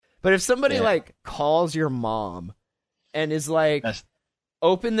But if somebody like calls your mom and is like,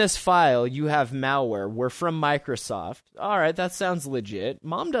 open this file, you have malware, we're from Microsoft. All right, that sounds legit.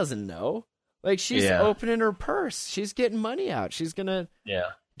 Mom doesn't know. Like, she's opening her purse. She's getting money out. She's going to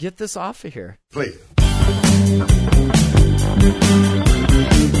get this off of here. Please.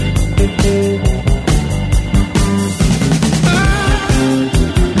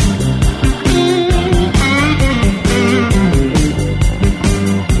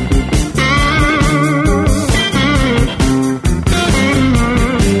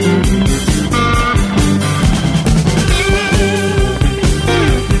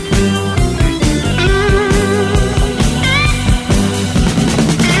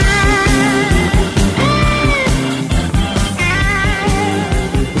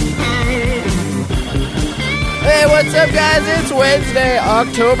 What's up, guys? It's Wednesday,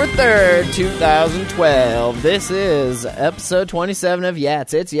 October 3rd, 2012. This is episode 27 of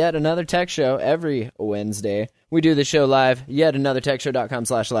Yats. It's yet another tech show every Wednesday. We do the show live,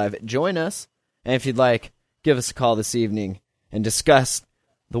 yetanothertechshow.com/live. Join us, and if you'd like, give us a call this evening and discuss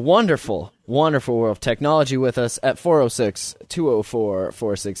the wonderful, wonderful world of technology with us at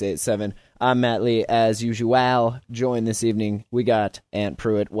 406-204-4687. I'm Matt Lee, as usual. Join this evening, we got Ant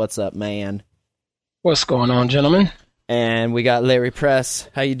Pruitt. What's up, man? What's going on, gentlemen? And we got Larry Press.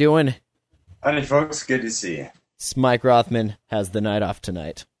 How you doing? Howdy, folks. Good to see you. Mike Rothman has the night off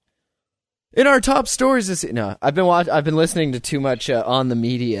tonight. In our top stories this I've been listening to too much On the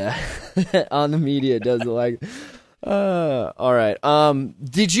Media. On the Media does it like. All right. I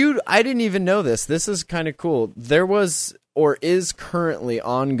didn't even know this. This is kind of cool. There was or is currently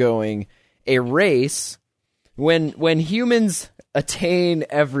ongoing a race when humans attain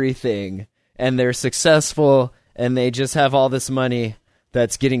everything. And they're successful, and they just have all this money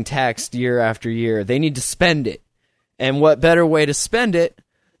that's getting taxed year after year. They need to spend it. And what better way to spend it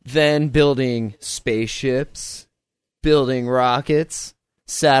than building spaceships, building rockets,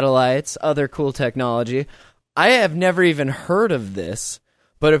 satellites, other cool technology. I have never even heard of this,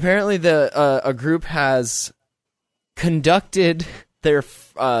 but apparently a group has conducted their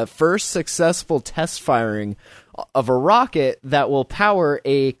first successful test firing of a rocket that will power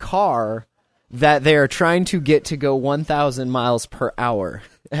a car that they are trying to get to go 1,000 miles per hour.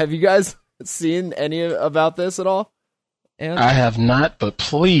 Have you guys seen any about this at all? I have not, but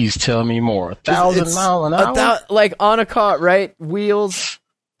please tell me more. 1,000 miles an hour? Like on a car, right? Wheels,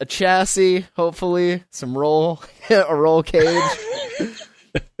 a chassis, hopefully, some a roll cage.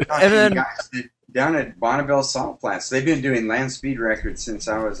 And then guys, down at Bonneville Salt Flats, they've been doing land speed records since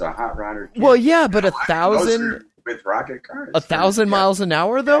I was a hot rodder kid. Well, yeah, but 1,000... With rocket cars. 1,000 miles an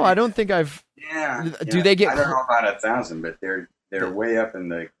hour, though? I don't think I've... Yeah. Do they get... I don't know about 1,000, but they're way up in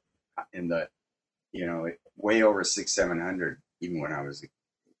the way over 600-700, even when I was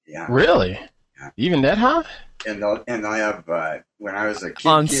Really? Yeah. Even that high? And I have when I was a kid.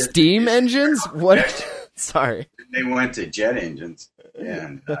 On steam engines? What? Sorry. They went to jet engines,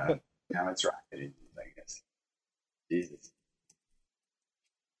 and now it's rocket engines, I guess. Jesus.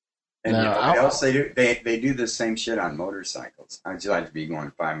 And you know what else they do? They do the same shit on motorcycles. I'd like to be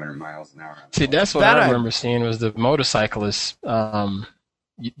going 500 miles an hour. See, that's what I remember seeing was the motorcyclists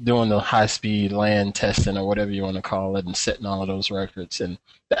doing the high-speed land testing or whatever you want to call it and setting all of those records. And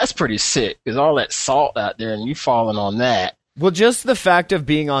that's pretty sick because all that salt out there and you falling on that. Well, just the fact of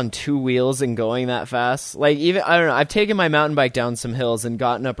being on two wheels and going that fast. Like, even, I don't know, I've taken my mountain bike down some hills and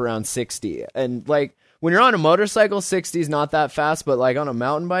gotten up around 60. And, like, when you're on a motorcycle, 60 is not that fast, but like on a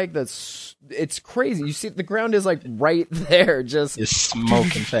mountain bike, it's crazy. You see, the ground is like right there, it's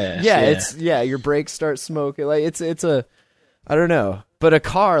smoking fast. Yeah, your brakes start smoking. Like it's I don't know, but a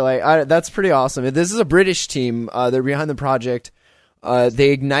car that's pretty awesome. This is a British team. They're behind the project.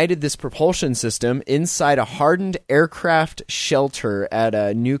 They ignited this propulsion system inside a hardened aircraft shelter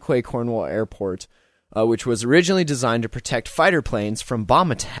at Newquay, Cornwall Airport. Which was originally designed to protect fighter planes from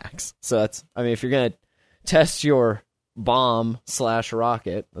bomb attacks. So if you're gonna test your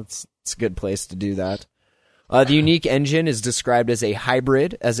bomb/rocket, it's a good place to do that. The unique engine is described as a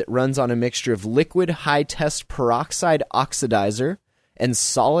hybrid, as it runs on a mixture of liquid high-test peroxide oxidizer and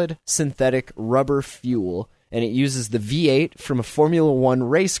solid synthetic rubber fuel, and it uses the V8 from a Formula One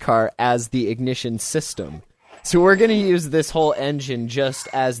race car as the ignition system. So we're going to use this whole engine just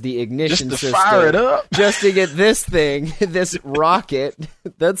as the ignition system. Just to fire it up. Just to get this thing, this rocket.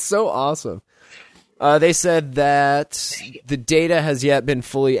 That's so awesome. They said that the data has yet been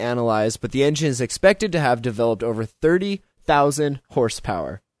fully analyzed, but the engine is expected to have developed over 30,000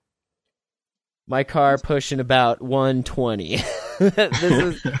 horsepower. My car pushing about 120. This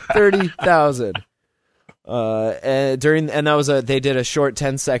is 30,000. And that was they did a short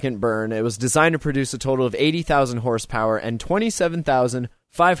 10-second burn. It was designed to produce a total of 80,000 horsepower and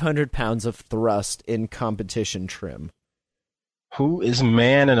 27,500 pounds of thrust in competition trim. Who is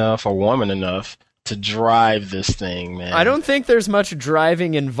man enough or woman enough to drive this thing, man? I don't think there's much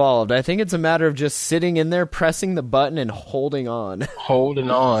driving involved. I think it's a matter of just sitting in there, pressing the button, and holding on. Holding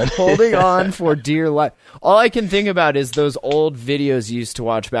on. Holding on for dear life. All I can think about is those old videos you used to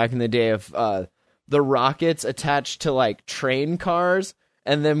watch back in the day of the rockets attached to like train cars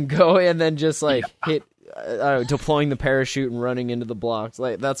and them going and then just like hit deploying the parachute and running into the blocks.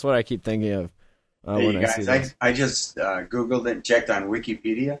 Like that's what I keep thinking of when I see this. I just Googled it and checked on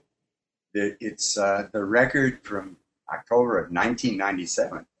Wikipedia. It's the record from October of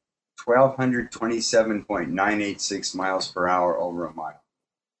 1997, 1,227.986 miles per hour over a mile.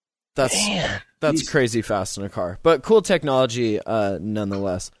 That's crazy fast in a car, but cool technology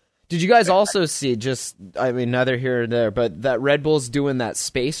nonetheless. Did you guys also see, neither here nor there, but that Red Bull's doing that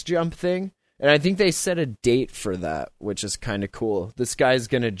space jump thing? And I think they set a date for that, which is kind of cool. This guy's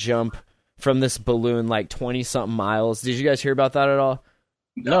going to jump from this balloon like 20-something miles. Did you guys hear about that at all?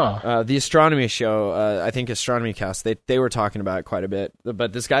 No. The astronomy show, I think Astronomy Cast, they were talking about it quite a bit.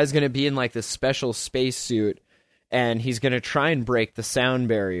 But this guy's going to be in like this special spacesuit, and he's going to try and break the sound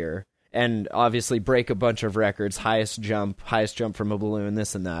barrier. And obviously break a bunch of records, highest jump from a balloon,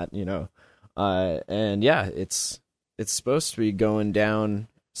 this and that, and yeah, it's supposed to be going down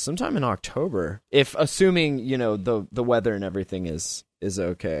sometime in October, if assuming the weather and everything is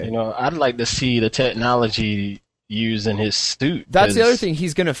okay. I'd like to see the technology used in his suit. That's the other thing.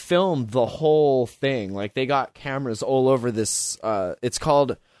 He's going to film the whole thing. Like they got cameras all over this. It's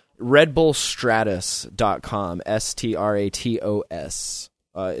called RedBullStratos.com. STRATOS.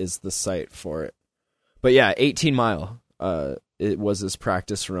 Is the site for it. But yeah, 18 mile it was his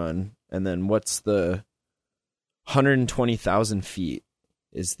practice run, and then what's the 120,000 feet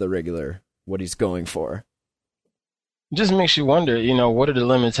is the regular what he's going for. It just makes you wonder, what are the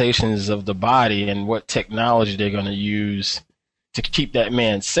limitations of the body and what technology they're going to use to keep that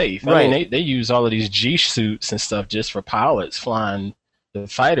man safe. Right. I mean, they use all of these G suits and stuff just for pilots flying the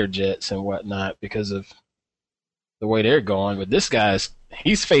fighter jets and whatnot because of the way they're going. But this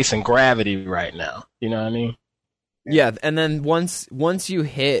he's facing gravity right now. You know what I mean? Yeah, and then once you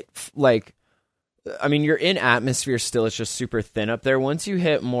hit, you're in atmosphere still, it's just super thin up there. Once you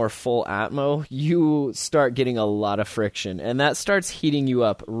hit more full atmo, you start getting a lot of friction, and that starts heating you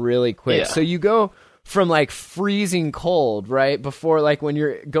up really quick. Yeah. So you go from freezing cold, right? Before when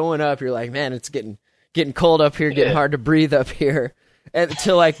you're going up, you're like, man, it's getting cold up here, getting hard to breathe up here. And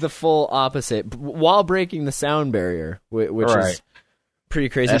to the full opposite, while breaking the sound barrier, which is pretty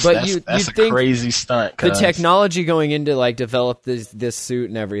crazy. You'd a think crazy stunt. The technology going into develop this suit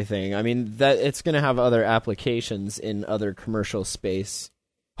and everything. I mean, that it's going to have other applications in other commercial space.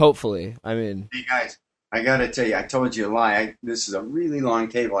 Hopefully, I mean. Hey guys, I got to tell you, I told you a lie. This is a really long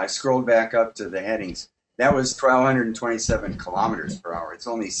table. I scrolled back up to the headings. That was 1,227 kilometers per hour. It's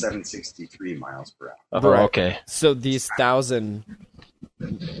only 763 miles per hour. Oh, right. Okay. So these 1,000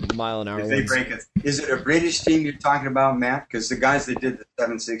 mile an hour. Is it a British team you're talking about, Matt? Because the guys that did the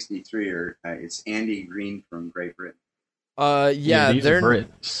 763 are it's Andy Green from Great Britain. Yeah, these they're are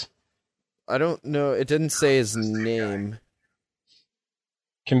Brits. I don't know. It didn't say his name.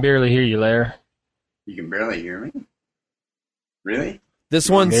 Can barely hear you, Lair. You can barely hear me. Really? This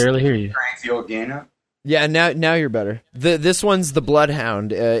one's barely hear you. Crank the old gain up. Yeah, now you're better. This one's the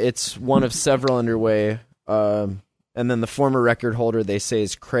Bloodhound. It's one of several underway. And then the former record holder, they say,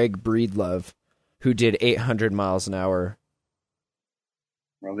 is Craig Breedlove, who did 800 miles an hour.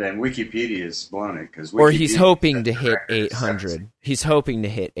 Well, then Wikipedia's blown it because. Or he's hoping to hit 800. He's hoping to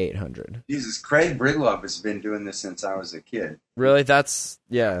hit 800. Jesus, Craig Breedlove has been doing this since I was a kid. Really?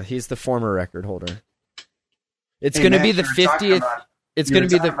 He's the former record holder. It's going to be the 50th. It's going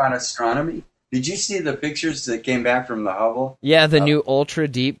to be about astronomy. Did you see the pictures that came back from the Hubble? Yeah, the new ultra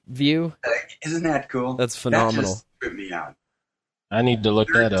deep view. Isn't that cool? That's phenomenal. That just put me out. I need to look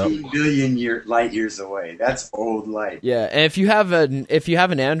that up. 13 billion light years away. That's old light. Yeah, and if you have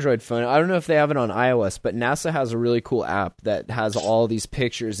an Android phone, I don't know if they have it on iOS, but NASA has a really cool app that has all these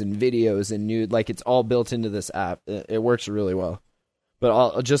pictures and videos and it's all built into this app. It works really well.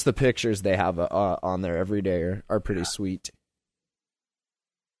 But just the pictures they have on there every day are pretty sweet.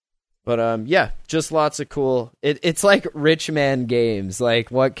 But just lots of cool. It's like rich man games.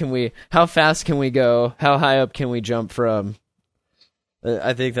 How fast can we go? How high up can we jump from?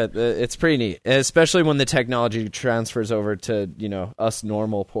 I think that it's pretty neat, especially when the technology transfers over to us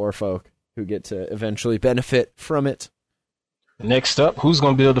normal poor folk who get to eventually benefit from it. Next up, who's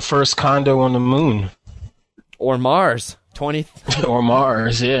going to build the first condo on the moon? Or Mars 20 or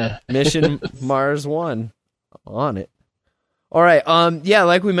Mars, yeah. Mission Mars 1 on it. All right. Yeah,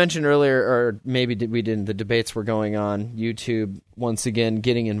 like we mentioned earlier, or maybe we didn't. The debates were going on. YouTube once again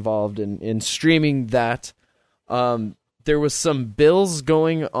getting involved in streaming that. There was some bills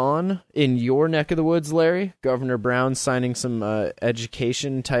going on in your neck of the woods, Larry. Governor Brown signing some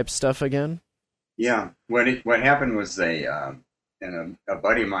education type stuff again. Yeah. What happened was and a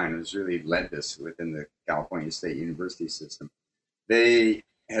buddy of mine who's really led this within the California State University system. They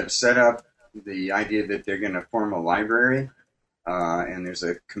have set up the idea that they're going to form a library. And there's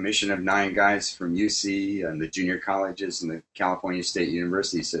a commission of 9 guys from UC and the junior colleges and the California State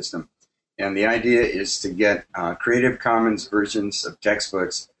University system. And the idea is to get Creative Commons versions of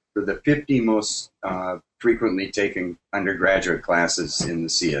textbooks for the 50 most frequently taken undergraduate classes in the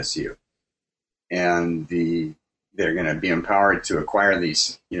CSU. And they're going to be empowered to acquire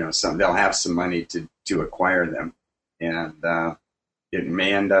these, they'll have some money to acquire them. And it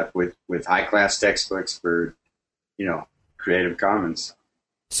may end up with high-class textbooks for, Creative Commons.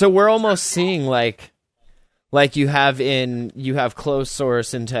 So we're almost seeing like you have closed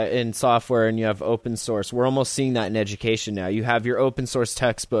source in software and you have open source. We're almost seeing that in education now. You have your open source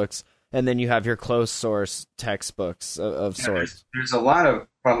textbooks and then you have your closed source textbooks of sorts. There's a lot of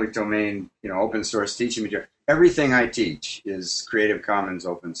public domain, open source teaching material. Everything I teach is Creative Commons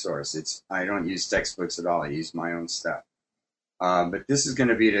open source. I don't use textbooks at all. I use my own stuff. But this is going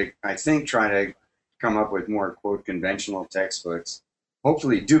to be to, I think, try to come up with more, quote, conventional textbooks,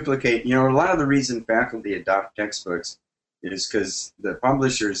 hopefully duplicate. A lot of the reason faculty adopt textbooks is because the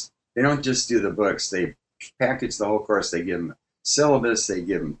publishers, they don't just do the books. They package the whole course. They give them syllabus. They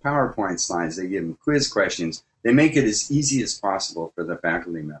give them PowerPoint slides. They give them quiz questions. They make it as easy as possible for the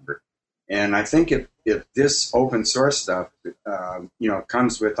faculty member. And I think if this open source stuff,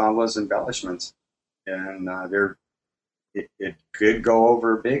 comes with all those embellishments, and it could go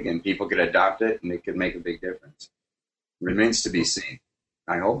over big and people could adopt it and it could make a big difference. Remains to be seen.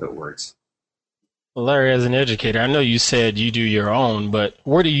 I hope it works. Well, Larry, as an educator, I know you said you do your own, but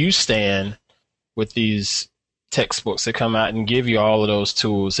where do you stand with these textbooks that come out and give you all of those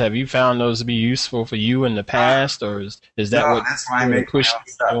tools? Have you found those to be useful for you in the past, or is that no, what that's why I make my own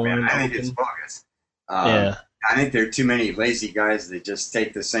stuff, man. I think it's bogus. Yeah. I think there are too many lazy guys that just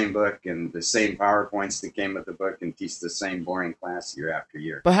take the same book and the same PowerPoints that came with the book and teach the same boring class year after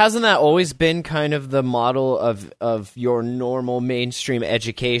year. But hasn't that always been kind of the model of your normal mainstream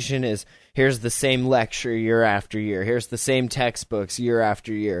education is here's the same lecture year after year, here's the same textbooks year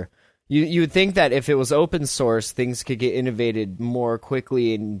after year? You would think that if it was open source, things could get innovated more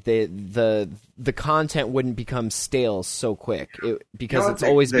quickly, and the content wouldn't become stale so quick because it's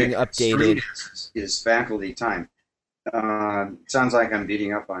always being updated. Is faculty time. Sounds like I'm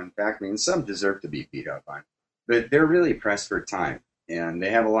beating up on faculty, and some deserve to be beat up on, but they're really pressed for time, and they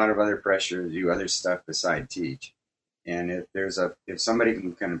have a lot of other pressure to do other stuff beside teach. And if somebody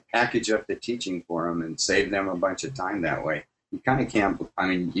can kind of package up the teaching for them and save them a bunch of time that way, you kind of can't. I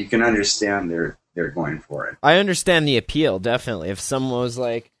mean, you can understand they're going for it. I understand the appeal, definitely. If someone was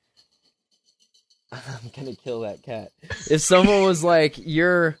like, I'm gonna kill that cat. If someone was like,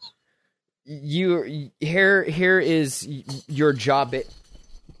 here is your job. You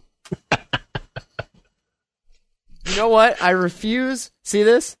know what? I refuse. See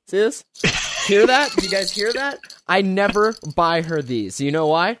this? Hear that? Do you guys hear that? I never buy her these. You know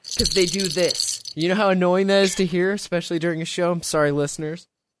why? Because they do this. You know how annoying that is to hear, especially during a show? I'm sorry, listeners.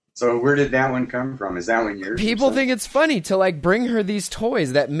 So where did that one come from? Is that one yours? People think it's funny to, like, bring her these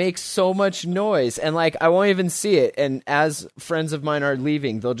toys that make so much noise. And, like, I won't even see it. And as friends of mine are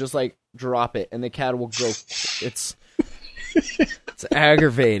leaving, they'll just, like, drop it. And the cat will go... It's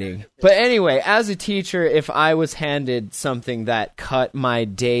aggravating. But anyway, as a teacher, if I was handed something that cut my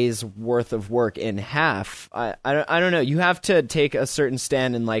day's worth of work in half, I don't know. You have to take a certain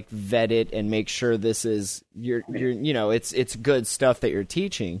stand and like vet it and make sure this is it's good stuff that you're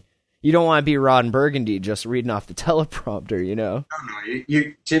teaching. You don't want to be Ron Burgundy just reading off the teleprompter, No.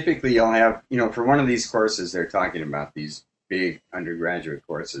 You typically you'll have for one of these courses they're talking about these big undergraduate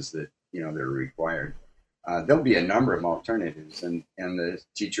courses that they're required. There'll be a number of alternatives, and the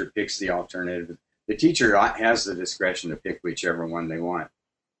teacher picks the alternative. The teacher has the discretion to pick whichever one they want.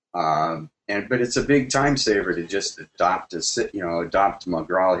 But it's a big time saver to just adopt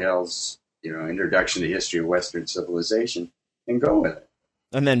McGraw-Hill's Introduction to History of Western Civilization and go with it.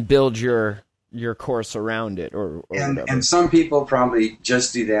 And then build your course around it, or whatever. And some people probably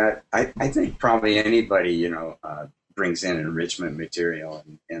just do that. I think probably anybody brings in enrichment material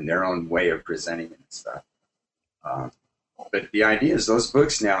and their own way of presenting it and stuff. But the idea is those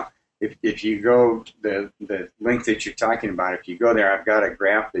books now, if you go the link that you're talking about, if you go there, I've got a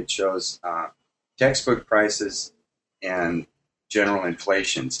graph that shows textbook prices and general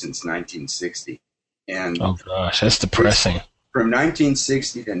inflation since 1960. And oh gosh, that's depressing. From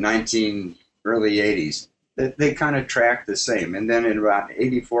 1960 to early 80s, they kind of tracked the same. And then in about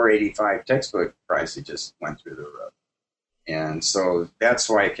 84, 85, textbook prices just went through the roof. And so that's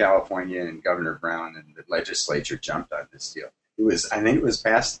why California and Governor Brown and the legislature jumped on this deal. I think it was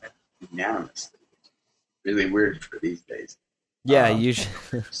passed unanimously. Really weird for these days. Yeah, usually.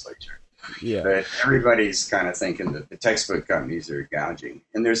 Yeah. But everybody's kind of thinking that the textbook companies are gouging.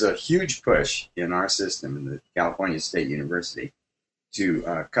 And there's a huge push in our system, in the California State University,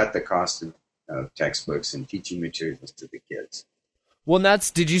 to cut the cost of textbooks and teaching materials to the kids. Well,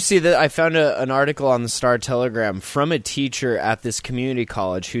 did you see that? I found an article on the Star-Telegram from a teacher at this community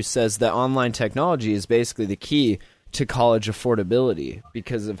college who says that online technology is basically the key to college affordability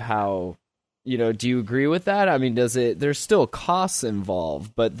because of how, do you agree with that? I mean, there's still costs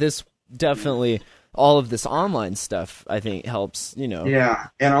involved, but this definitely, all of this online stuff, I think helps, Yeah.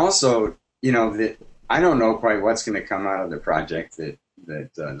 And also, I don't know quite what's going to come out of the project that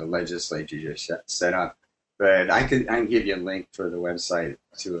the legislature just set up. But I can give you a link for the website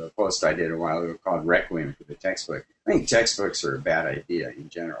to a post I did a while ago called Requiem for the Textbook. I think textbooks are a bad idea in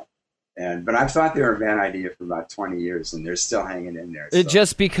general. But I've thought they were a bad idea for about 20 years, and they're still hanging in there. So.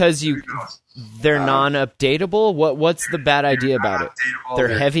 Just because they're non-updatable? What's the bad idea about it?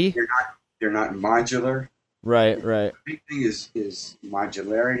 They're heavy? They're not modular. Right. The big thing is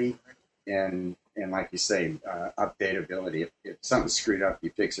modularity and like you say, updatability. If something's screwed up,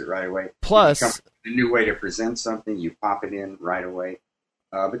 you fix it right away. Plus, a new way to present something, you pop it in right away.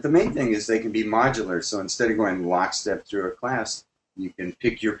 But the main thing is they can be modular. So instead of going lockstep through a class, you can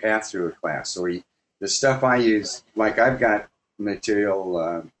pick your path through a class. Or the stuff I use, like I've got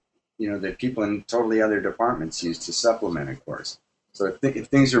material, that people in totally other departments use to supplement a course. So if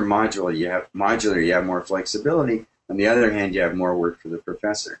things are modular, you have more flexibility. On the other hand, you have more work for the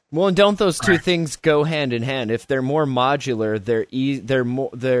professor. Well, and don't those two things go hand in hand? If they're more modular, they're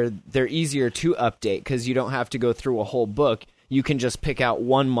easier to update because you don't have to go through a whole book. You can just pick out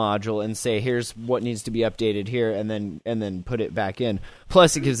one module and say, "Here's what needs to be updated here," and then put it back in.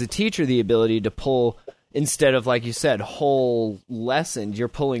 Plus, it gives the teacher the ability to pull, instead of, like you said, whole lessons. You're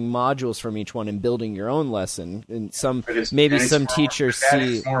pulling modules from each one and building your own lesson. And some teachers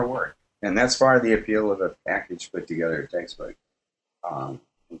see more work. And that's part of the appeal of a package put together textbook. And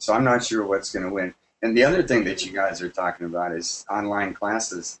so I'm not sure what's going to win. And the other thing that you guys are talking about is online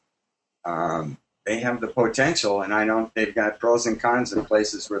classes. They have the potential, and they've got pros and cons in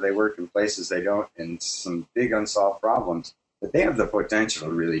places where they work and places they don't, and some big unsolved problems. But they have the potential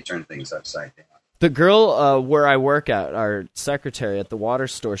to really turn things upside down. The girl where I work at, our secretary at the water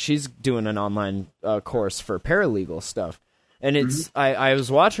store, she's doing an online course for paralegal stuff. And it's I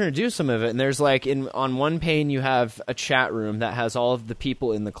was watching her do some of it, and there's on one pane you have a chat room that has all of the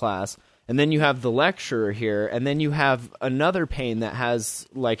people in the class, and then you have the lecturer here, and then you have another pane that has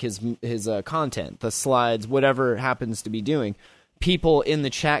his content, the slides, whatever happens to be doing. People in the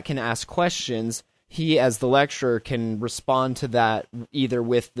chat can ask questions. He, as the lecturer, can respond to that either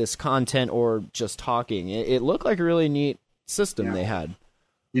with this content or just talking. It looked like a really neat system they had.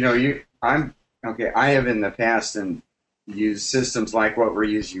 I have in the past and use systems like what we're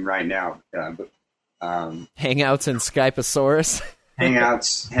using right now. Hangouts and Skypeosaurus.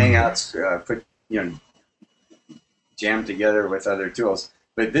 Hangouts, put jammed together with other tools.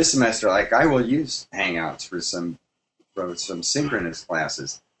 But this semester, I will use Hangouts for some synchronous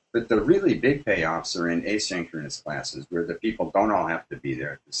classes. But the really big payoffs are in asynchronous classes where the people don't all have to be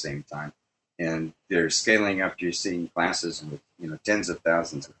there at the same time, and they're scaling up. You're seeing classes with tens of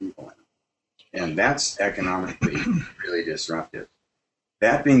thousands of people in them. And that's economically really disruptive.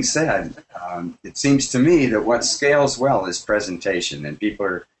 That being said, it seems to me that what scales well is presentation, and people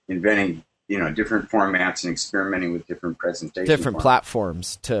are inventing, different formats and experimenting with different presentation different formats.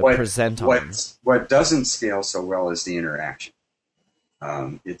 Platforms to present on. What doesn't scale so well is the interaction.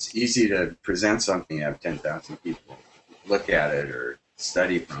 It's easy to present something and have 10,000 people look at it or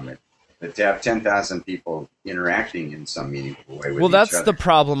study from it. But to have 10,000 people interacting in some meaningful way with each other. Well, that's the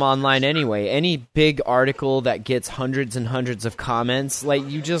problem online anyway. Any big article that gets hundreds and hundreds of comments,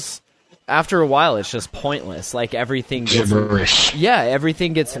 after a while, it's just pointless. Everything gets gibberish. Yeah,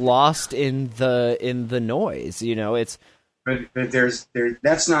 everything gets lost in the noise. It's. But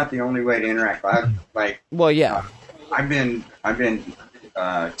that's not the only way to interact. I've been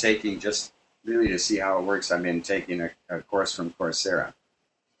taking, just really to see how it works. I've been taking a course from Coursera.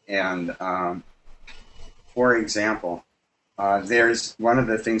 And, for example, there's one of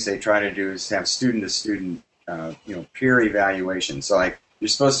the things they try to do is have student-to-student, peer evaluation. So, like, you're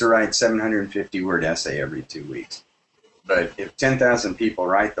supposed to write 750-word essay every 2 weeks. But if 10,000 people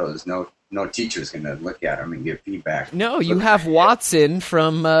write those, no teacher's going to look at them and give feedback. No, you have Watson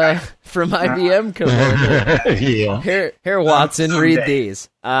from IBM come over. Yeah. Here, Watson, Someday. read these.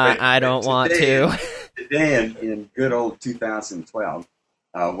 I don't want to. Today, in good old 2012,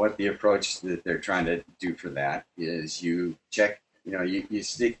 what the approach that they're trying to do for that is you check, you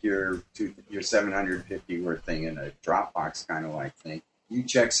stick your 750-word thing in a Dropbox kind of like thing. You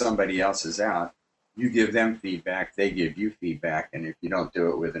check somebody else's out. You give them feedback, they give you feedback, and if you don't do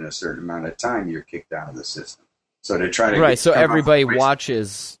it within a certain amount of time, you're kicked out of the system. So to try to Right, so everybody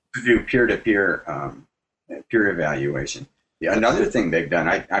watches. To do peer-to-peer peer evaluation. Yeah, another thing they've done,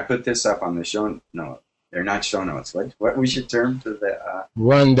 I put this up on the show notes. They're not show notes. What we should term to the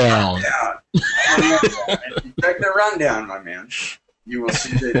Rundown. If you check the rundown, my man, you will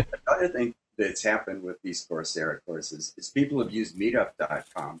see that another thing that's happened with these Coursera courses is people have used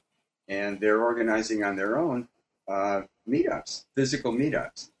Meetup.com. And they're organizing on their own meetups, physical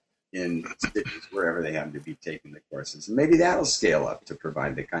meetups in cities wherever they happen to be taking the courses. And maybe that'll scale up to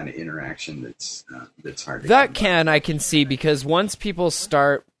provide the kind of interaction that's hard to That I can see, because once people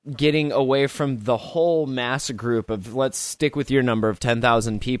start getting away from the whole mass group of, let's stick with your number of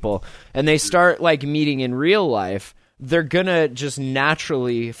 10,000 people, and they start like meeting in real life, they're gonna just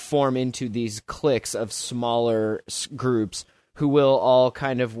naturally form into these cliques of smaller groups who will all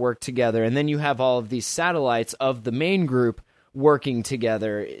kind of work together. And then you have all of these satellites of the main group working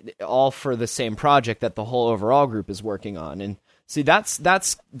together, all for the same project that the whole overall group is working on. And see, that's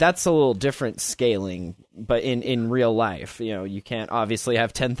a little different scaling, but in real life, you can't obviously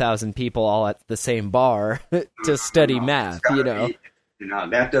have 10,000 people all at the same bar to study math,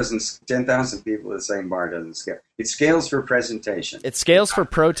 that doesn't, 10,000 people at the same bar doesn't scale. It scales for presentation. It scales for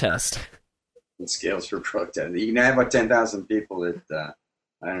protest. It scales for protest. You can have about 10,000 people at,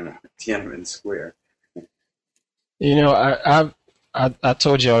 Tiananmen Square. I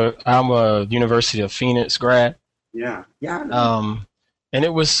told you I'm a University of Phoenix grad. Yeah. And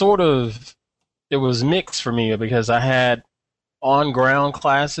it was mixed for me because I had on-ground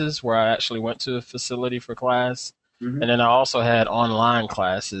classes where I actually went to a facility for class. Mm-hmm. And then I also had online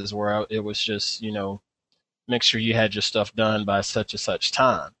classes where it was just, make sure you had your stuff done by such and such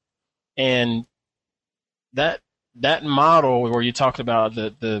time. And that model where you talked about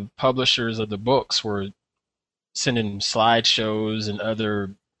the publishers of the books were sending slideshows and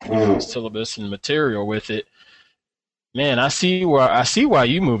other syllabus and material with it. Man, I see why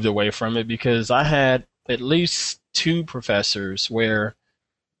you moved away from it, because I had at least 2 professors where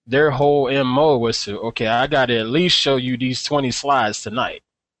their whole MO was to, okay, I got to at least show you these 20 slides tonight,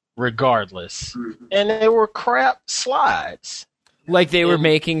 regardless. Mm-hmm. And they were crap slides. Like they were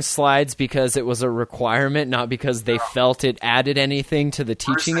making slides because it was a requirement, not because they felt it added anything to the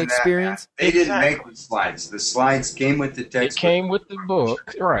teaching experience? They didn't make the slides. The slides came with the text. It came with the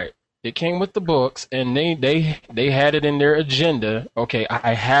book, right. It came with the books, and they had it in their agenda. Okay,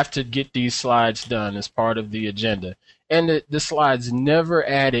 I have to get these slides done as part of the agenda. And the slides never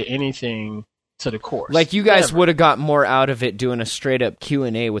added anything to the course. Like you guys would have got more out of it doing a straight up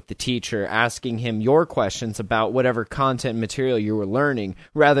Q&A with the teacher, asking him your questions about whatever content material you were learning,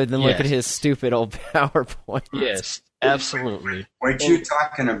 rather than look at his stupid old PowerPoint. Yes, absolutely. What you're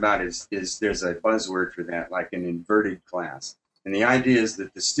talking about is there's a buzzword for that, like an inverted class. And the idea is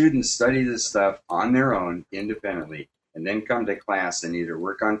that the students study this stuff on their own, independently, and then come to class and either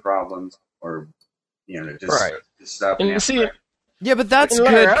work on problems or, just stuff. And see, yeah, but that's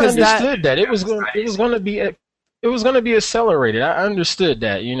good because I understood that it was going to be accelerated. I understood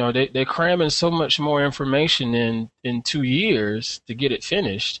that. They're cramming so much more information in 2 years to get it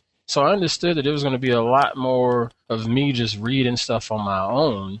finished. So I understood that it was going to be a lot more of me just reading stuff on my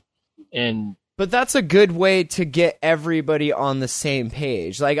own. But that's a good way to get everybody on the same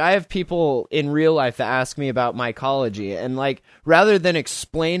page. Like, I have people in real life that ask me about mycology, and like, rather than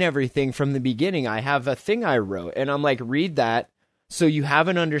explain everything from the beginning, I have a thing I wrote, and I'm like, read that so you have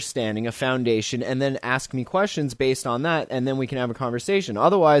an understanding, a foundation, and then ask me questions based on that, and then we can have a conversation.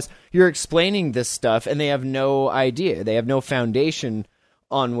 Otherwise, you're explaining this stuff, and they have no idea. They have no foundation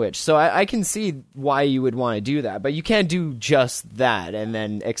on which. So I can see why you would want to do that, but you can't do just that and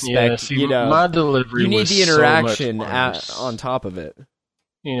then expect, my delivery, you need was the interaction so on top of it.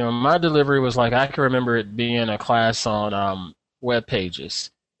 My delivery was like, I can remember it being a class on web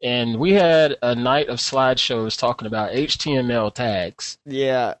pages, and we had a night of slideshows talking about HTML tags.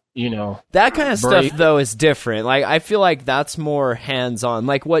 Yeah. That kind of stuff though is different. Like, I feel like that's more hands-on,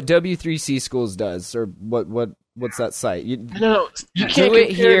 like what W3C Schools does, or what what's that site? No, you can't do it compare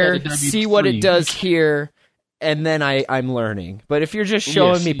that here, to see what it W3. does here, and then I'm learning. But if you're just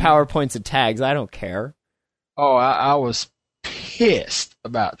showing me PowerPoints and tags, I don't care. Oh, I was pissed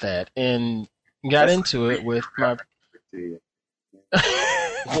about that and got into it with my.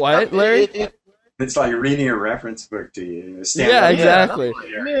 What, Larry? It's like reading a reference book to you. Yeah, exactly.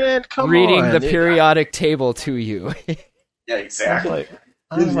 Man, come Reading on. the periodic table to you. Yeah, exactly.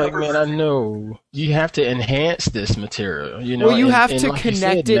 I was like, man, I know you have to enhance this material. You know, Well, you have and to like you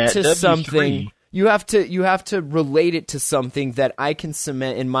connect said, it Matt, to W3, something. You have to relate it to something that I can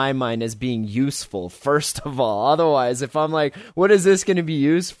cement in my mind as being useful, first of all. Otherwise, if I'm like, what is this going to be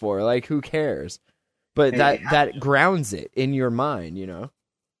used for? Like, who cares? But that grounds it in your mind, you know?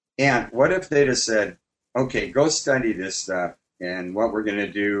 And what if they just said, okay, go study this stuff, and what we're going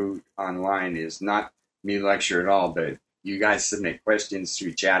to do online is not me lecture at all, but you guys submit questions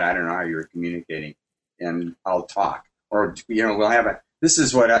through chat. I don't know how you're communicating, and I'll talk. Or, we'll have this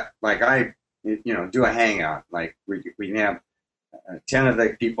is what do a hangout. Like we can have 10 of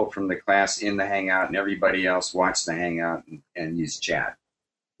the people from the class in the hangout, and everybody else watch the hangout and use chat.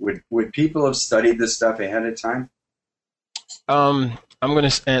 Would people have studied this stuff ahead of time? I'm going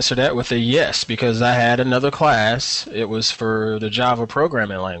to answer that with a yes, because I had another class. It was for the Java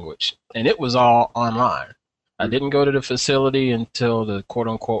programming language, and it was all online. I didn't go to the facility until the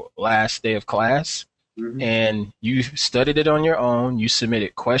quote-unquote last day of class, and you studied it on your own. You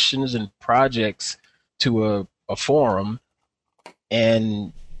submitted questions and projects to a forum,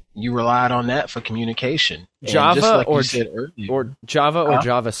 and you relied on that for communication. Java just like or you said earlier, or Java or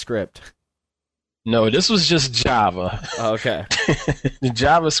JavaScript? No, this was just Java. Oh, okay. The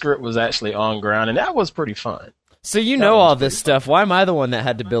JavaScript was actually on ground, and that was pretty fun. So you know all this stuff. Why am I the one that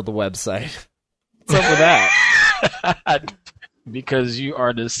had to build the website? What's up with that? Because you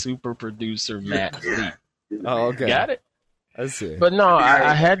are the super producer, Matt Lee. Oh, okay. Got it? I see. But no,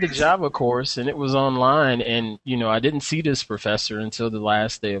 I had the Java course, and it was online, and I didn't see this professor until the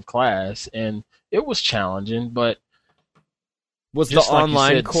last day of class, and it was challenging, but was the just like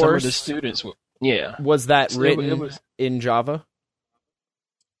online you said, course? some of the students were, Was that written it was in Java?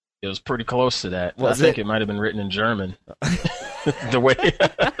 It was pretty close to that. Was I think it might have been written in German. the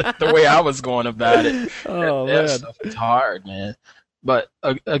way I was going about it. Oh, that man. stuff is hard, man. But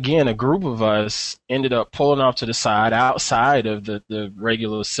again, a group of us ended up pulling off to the side outside of the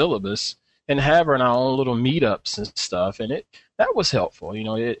regular syllabus and having our own little meetups and stuff, and that was helpful.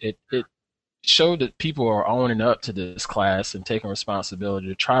 It showed that people are owning up to this class and taking responsibility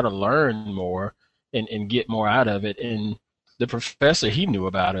to try to learn more and get more out of it. And the professor, he knew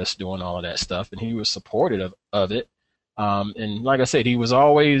about us doing all of that stuff, and he was supportive of it. And like I said, he was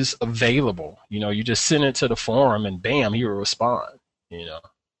always available. You just send it to the forum, and bam, he would respond.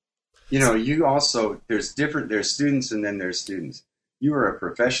 You also, there's students and then there's students. You were a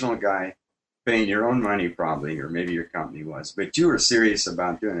professional guy paying your own money probably, or maybe your company was, but you were serious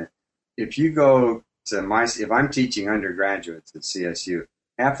about doing it. If you go to if I'm teaching undergraduates at CSU,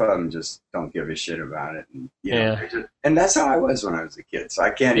 half of them just don't give a shit about it. And, and that's how I was when I was a kid, so I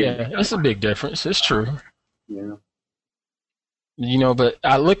can't even. Yeah, it's a big difference. It's true. Yeah. But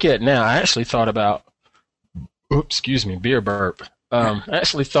I look at now, I actually thought about, beer burp. I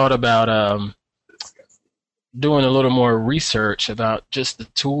actually thought about doing a little more research about just the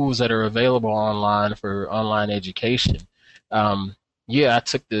tools that are available online for online education. I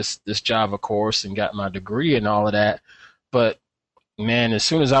took this Java course and got my degree and all of that, but man, as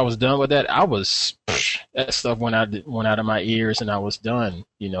soon as I was done with that, that stuff went out of my ears and I was done,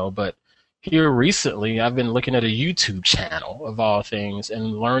 But here recently, I've been looking at a YouTube channel of all things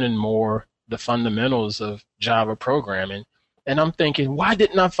and learning more the fundamentals of Java programming. And I'm thinking, why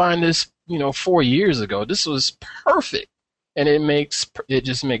didn't I find this, 4 years ago? This was perfect. And it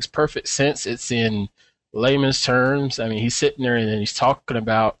just makes perfect sense. It's in layman's terms. I mean, he's sitting there and he's talking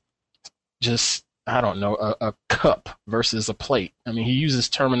about just, I don't know, a cup versus a plate. I mean, he uses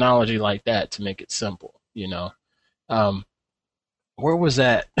terminology like that to make it simple, Where was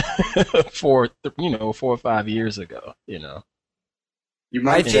that 4 or 5 years ago, You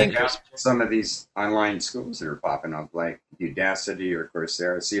might check out some of these online schools that are popping up, like Udacity or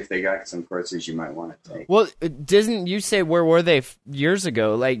Coursera. See if they got some courses you might want to take. Well, didn't you say where were they years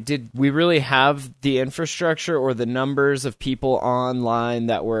ago? Like, did we really have the infrastructure or the numbers of people online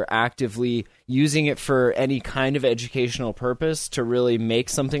that were actively using it for any kind of educational purpose to really make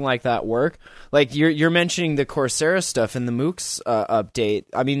something like that work? Like, you're mentioning the Coursera stuff and the MOOCs update.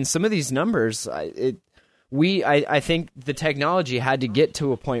 I mean, some of these numbers, I think the technology had to get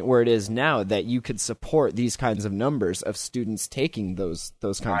to a point where it is now that you could support these kinds of numbers of students taking those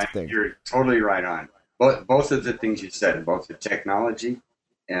kinds of things. You're totally right on. both of the things you said, both the technology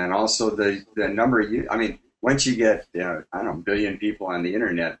and also the number of you. I mean, once you get, I don't know, a billion people on the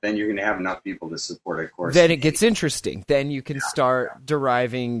internet, then you're going to have enough people to support a course. Then it gets interesting. Then you can start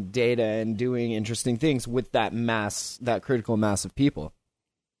deriving data and doing interesting things with that critical mass of people.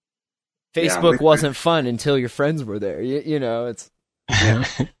 Facebook wasn't fun until your friends were there. You know, it's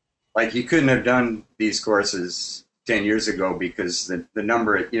like you couldn't have done these courses 10 years ago because the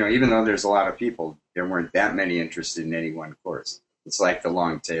number, even though there's a lot of people, there weren't that many interested in any one course. It's like the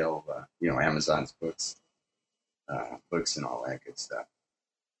long tail of, Amazon's books and all that good stuff.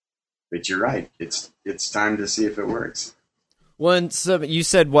 But you're right. It's time to see if it works. So you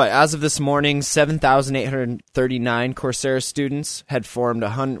said what? As of this morning, 7,839 Coursera students had formed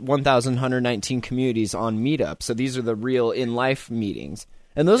 1,119 communities on Meetup. So these are the real in-life meetings.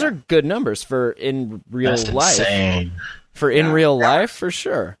 And those are good numbers for in real life. Insane. For in real life, for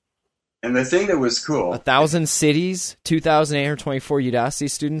sure. And the thing that was cool... 1,000 cities, 2,824 Udacity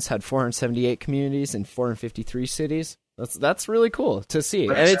students had 478 communities in 453 cities. That's really cool to see.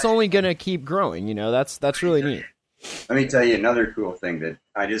 And it's only going to keep growing, That's really neat. Let me tell you another cool thing that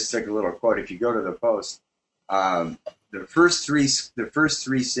I just took a little quote. If you go to the Post, the first three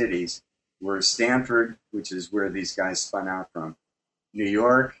cities were Stanford, which is where these guys spun out from, New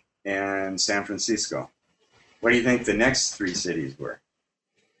York, and San Francisco. What do you think the next three cities were?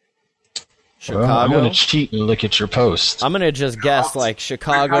 Chicago. Well, I'm going to cheat and look at your Post. I'm going to just guess like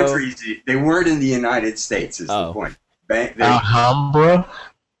Chicago. They weren't in the United States, is the point. Alhambra?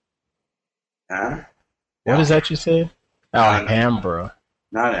 Huh? What is that you said? Alhambra.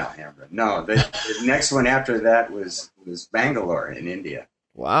 Not Alhambra. No, the next one after that was Bangalore in India.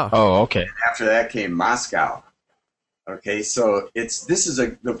 Wow. Oh, okay. And after that came Moscow. Okay, so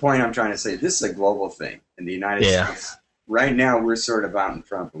the point I'm trying to say. This is a global thing in the United States. Right now, we're sort of out in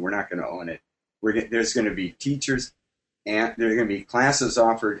front, but we're not going to own it. There's going to be teachers, and there are going to be classes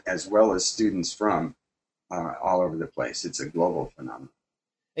offered as well as students from all over the place. It's a global phenomenon.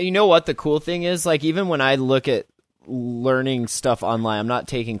 And you know what the cool thing is? Like, even when I look at learning stuff online, I'm not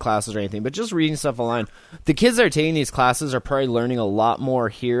taking classes or anything, but just reading stuff online, the kids that are taking these classes are probably learning a lot more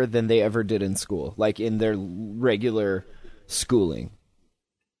here than they ever did in school, like in their regular schooling.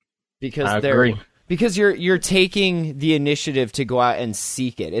 I agree. Because you're taking the initiative to go out and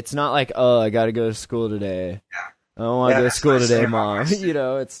seek it. It's not like, I got to go to school today. I don't want to go to school today, Mom.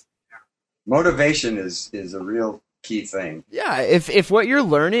 It's motivation is a real key thing. Yeah, if what you're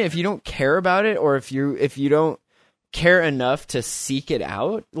learning, if you don't care about it, or if you don't care enough to seek it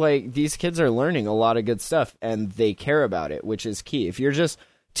out, like, these kids are learning a lot of good stuff and they care about it, which is key. If you're just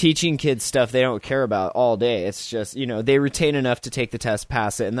teaching kids stuff they don't care about all day, it's just, they retain enough to take the test,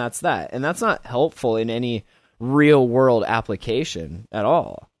 pass it, and that's that. And that's not helpful in any real world application at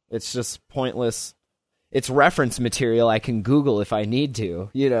all. It's just pointless. It's reference material I can Google if I need to.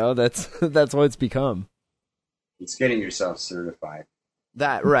 That's what it's become. It's getting yourself certified.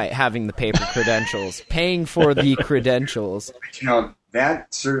 That, right, having the paper credentials, paying for the credentials. But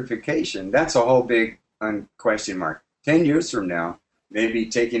that certification, that's a whole big question mark. 10 years from now, maybe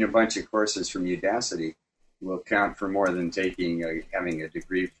taking a bunch of courses from Udacity will count for more than having a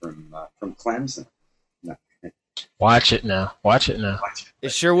degree from Clemson. No. Watch it now.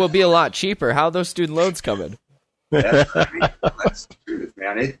 It sure will be a lot cheaper. How are those student loans coming? That's the truth,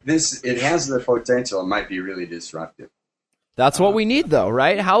 man. It has the potential. It might be really disruptive. That's what we need, though,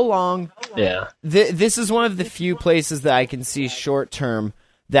 right? How long? Yeah. This is one of the few places that I can see short term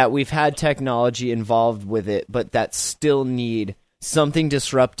that we've had technology involved with it, but that still need something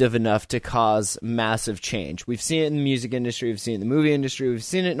disruptive enough to cause massive change. We've seen it in the music industry, we've seen it in the movie industry, we've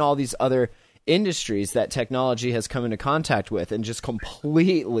seen it in all these other industries that technology has come into contact with, and just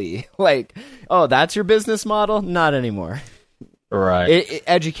completely like, that's your business model? Not anymore. Right.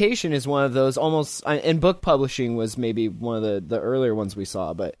 Education is one of those almost, and book publishing was maybe one of the earlier ones we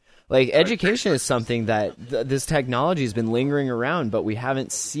saw, but like education is something that this technology has been lingering around, but we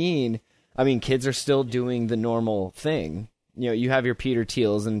haven't seen. I mean, kids are still doing the normal thing. You have your Peter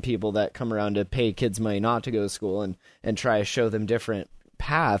Thiels and people that come around to pay kids money not to go to school and try to show them different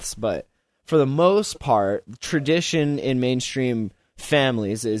paths, but for the most part, tradition in mainstream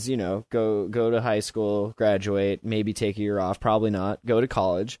families is, go to high school, graduate, maybe take a year off, probably not, go to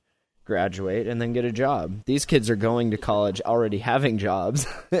college, graduate, and then get a job. These kids are going to college already having jobs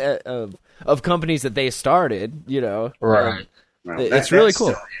of companies that they started, Right. It's really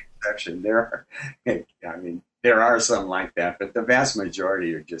cool. Exception. There are some like that, but the vast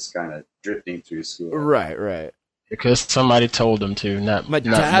majority are just kind of drifting through school. Right. Because somebody told them to, My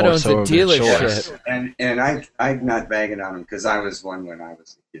dad owns a dealership. And I'm not bagging on him because I was one when I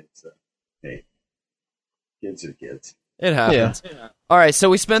was a kid. So, hey. Kids are kids. It happens. Yeah. All right, so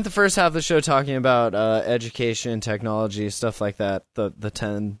we spent the first half of the show talking about education, technology, stuff like that. The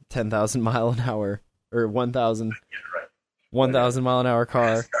 10,000 mile an hour or 1,000 mile an hour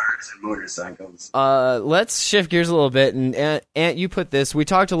car. Cars and motorcycles. Let's shift gears a little bit. And Ant, you put this. We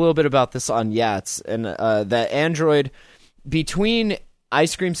talked a little bit about this on Yats, and that Android between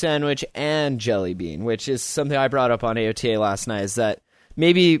Ice Cream Sandwich and Jelly Bean, which is something I brought up on AOTA last night, is that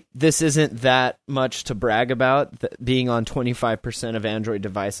maybe this isn't that much to brag about, being on 25% of Android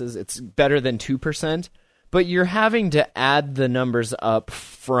devices. It's better than 2%, but you're having to add the numbers up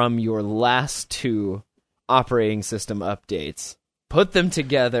from your last two operating system updates, put them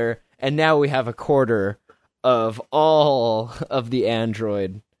together, and now we have a quarter of all of the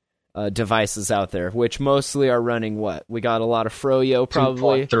Android devices out there, which mostly are running what? We got a lot of Froyo,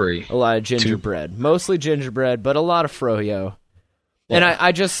 probably. 2.3. A lot of gingerbread. Mostly gingerbread, but a lot of Froyo. Yeah. And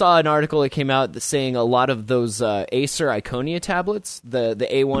I just saw an article that came out saying a lot of those Acer Iconia tablets, the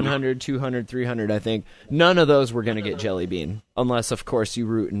A100, 200, 300, I think, none of those were going to get Jelly Bean. Unless, of course, you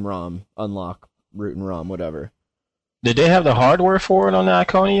root and ROM, unlock root and ROM, whatever. Did they have the hardware for it on the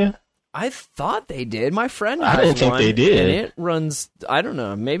Iconia? I thought they did. My friend has I didn't think one, they did. And it runs, I don't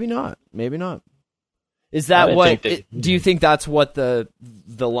know, maybe not. Is that what, do you think that's what the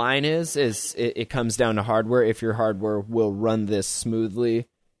line is it comes down to hardware? If your hardware will run this smoothly,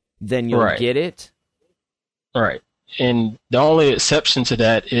 then you'll get it? Right. And the only exception to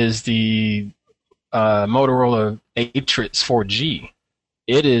that is the Motorola Atrix 4G.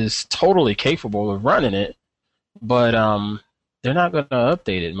 It is totally capable of running it, but they're not going to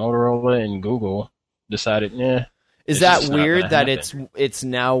update it. Motorola and Google decided, Is that weird that it's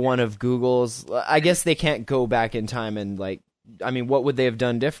now one of Google's? I guess they can't go back in time and what would they have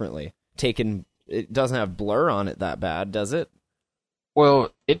done differently? It doesn't have blur on it that bad, does it?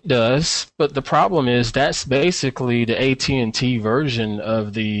 Well, it does, but the problem is that's basically the AT&T version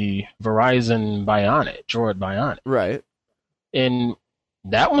of the Verizon Bionic, Droid Bionic. Right. And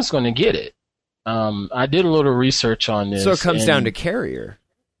that one's going to get it. I did a little research on this. So it comes down to carrier.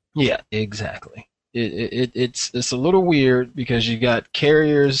 Yeah, exactly. It's a little weird because you got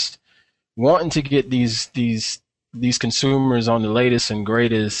carriers wanting to get these consumers on the latest and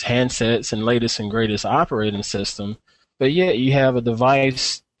greatest handsets and latest and greatest operating system, but yet you have a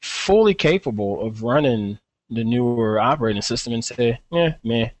device fully capable of running the newer operating system and say,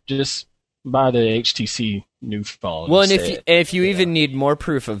 just buy the HTC new phone. Well, and if you even need more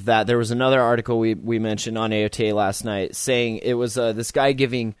proof of that, there was another article we mentioned on AOTA last night saying it was this guy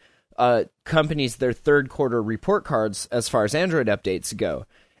giving companies their third quarter report cards as far as Android updates go.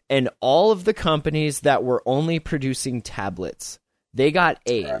 And all of the companies that were only producing tablets, they got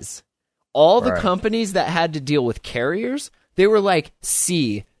A's. All the companies that had to deal with carriers, they were like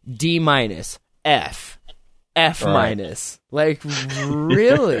C, D minus, F minus. Like,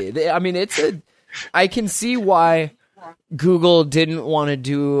 really? I can see why Google didn't want to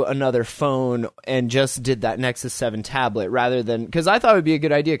do another phone and just did that Nexus 7 tablet rather than, because I thought it would be a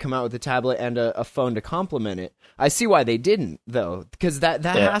good idea to come out with a tablet and a phone to complement it. I see why they didn't, though, because that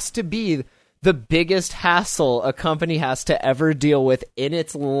has to be the biggest hassle a company has to ever deal with in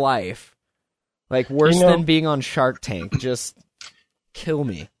its life. Like, worse than being on Shark Tank. Just kill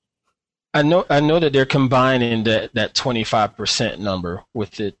me. I know that they're combining that 25% number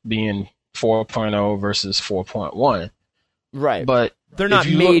with it being 4.0 versus 4.1. Right. But they're not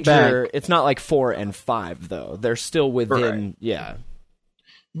major. It's not like 4 and 5, though. They're still within, yeah.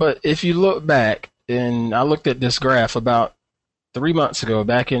 But if you look back, and I looked at this graph about 3 months ago,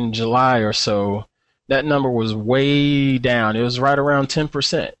 back in July or so, that number was way down. It was right around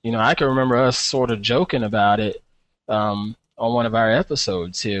 10%. I can remember us sort of joking about it on one of our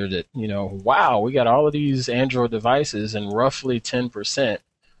episodes here that, wow, we got all of these Android devices and roughly 10%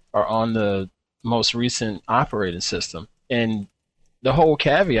 are on the most recent operating system. And the whole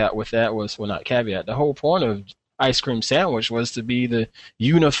caveat with that was, well, not caveat, the whole point of Ice Cream Sandwich was to be the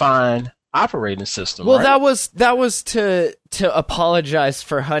unifying operating system. Well, right? that was to apologize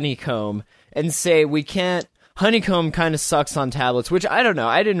for Honeycomb and say we can't. Honeycomb kind of sucks on tablets, which I don't know.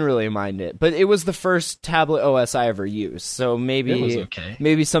 I didn't really mind it, but it was the first tablet OS I ever used, so maybe it was okay.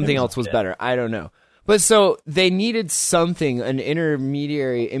 Maybe something else was better. I don't know. But so they needed something, an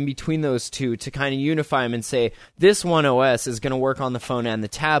intermediary in between those two to kind of unify them and say, this one OS is going to work on the phone and the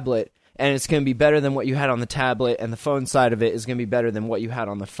tablet, and it's going to be better than what you had on the tablet, and the phone side of it is going to be better than what you had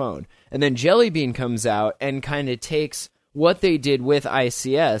on the phone. And then Jelly Bean comes out and kind of takes what they did with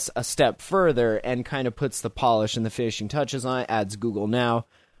ICS a step further and kind of puts the polish and the finishing touches on it, adds Google Now,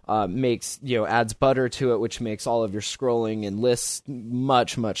 adds butter to it, which makes all of your scrolling and lists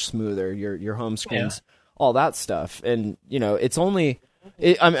much, much smoother. Your home screen's all that stuff. And it's only.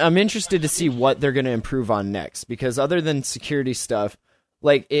 I'm interested to see what they're going to improve on next, because other than security stuff,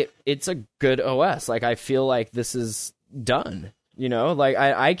 like it's a good OS. Like I feel like this is done. Like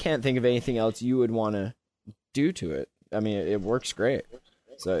I can't think of anything else you would want to do to it. I mean, it works great.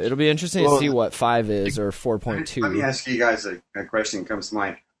 So it'll be interesting to see what 5 is or 4.2. Let me ask you guys a question that comes to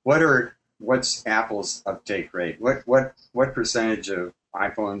mind. What's Apple's uptake rate? What percentage of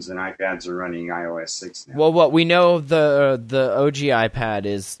iPhones and iPads are running iOS 6 now? Well, what we know, the OG iPad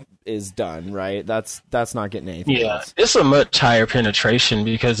is done, right? That's not getting anything else. It's a much higher penetration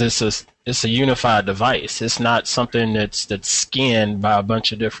because it's a unified device. It's not something that's skinned by a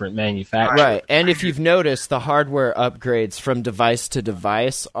bunch of different manufacturers. Right. And if you've noticed, the hardware upgrades from device to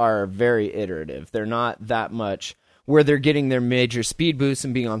device are very iterative. They're not that much. Where they're getting their major speed boosts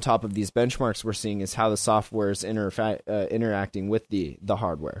and being on top of these benchmarks we're seeing is how the software is interacting with the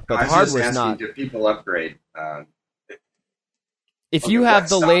hardware. But the hardware's not. Do people upgrade? If you have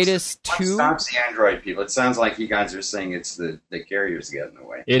the latest two... What stops the Android people? It sounds like you guys are saying it's the carriers get in the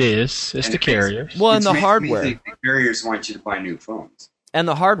way. It is. It's the carriers. Well, and the hardware. The carriers want you to buy new phones. And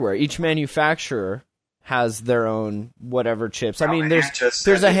the hardware. Each manufacturer has their own whatever chips. I mean,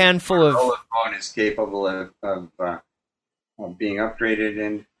 there's a handful of... The phone is capable of being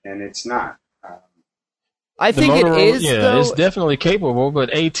upgraded, and it's not. I think it is, though. It's definitely capable, but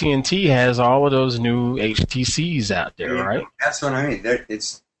AT&T has all of those new HTCs out there, right? That's what I mean.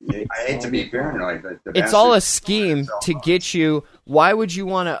 I hate to be paranoid, but it's all a scheme to get you. Why would you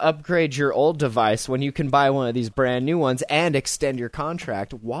want to upgrade your old device when you can buy one of these brand new ones and extend your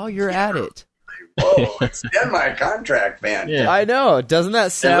contract while you're at it? Whoa, extend my contract, man. Yeah. I know. Doesn't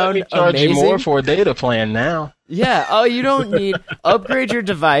that sound let me charge amazing? You more for a data plan now. Yeah. Oh, you don't need... Upgrade your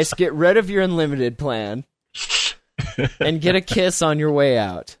device, get rid of your unlimited plan, and get a kiss on your way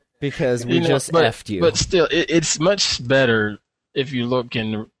out, because we just effed you. But still, it's much better if you look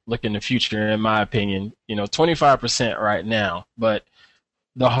in the future, in my opinion. 25% right now, but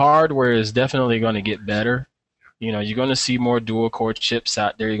the hardware is definitely going to get better. You're going to see more dual-core chips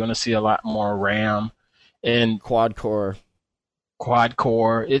out there. You're going to see a lot more RAM and quad-core.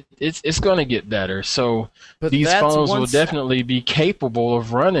 It's going to get better. So these phones will definitely be capable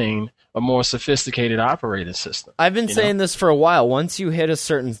of running a more sophisticated operating system. I've been saying this for a while. Once you hit a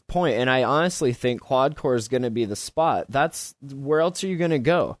certain point, and I honestly think quad-core is going to be the spot. Where else are you going to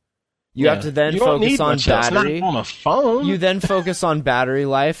go? You have to then focus on battery. It's not on a phone. You then focus on battery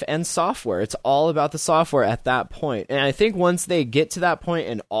life and software. It's all about the software at that point. And I think once they get to that point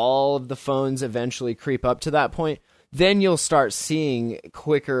and all of the phones eventually creep up to that point, then you'll start seeing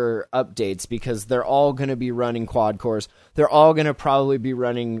quicker updates, because they're all going to be running quad cores. They're all going to probably be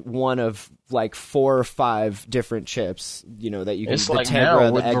running one of like 4 or 5 different chips, that you can... It's like now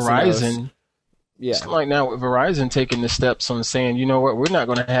with Verizon. Yeah. It's like now with Verizon taking the steps on saying, you know what, we're not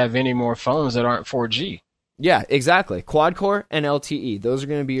going to have any more phones that aren't 4G. Yeah, exactly. Quad core and LTE. Those are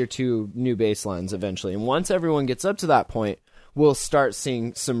going to be your 2 new baselines eventually. And once everyone gets up to that point, we'll start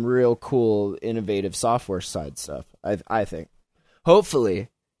seeing some real cool, innovative software side stuff, I think. Hopefully.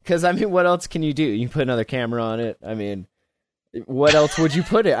 Because, I mean, what else can you do? You put another camera on it. I mean, what else would you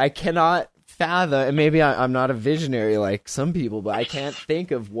put it? I cannot fathom, and maybe I'm not a visionary like some people, but I can't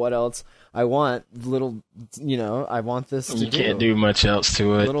think of what else I want. I want this to do. You can't do much else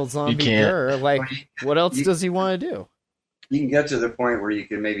to it. Little zombie girl. Like, what else does he want to do? You can get to the point where you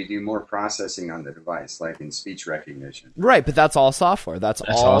can maybe do more processing on the device, like in speech recognition. Right, but that's all software. That's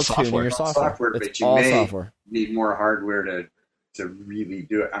all tuning your software. But you may need more hardware to really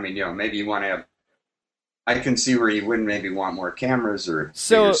do it. I mean, maybe you want to have... I can see where you wouldn't maybe want more cameras or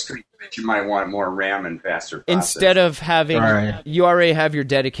bigger screen, but you might want more RAM and faster processing. Instead of having... You already have your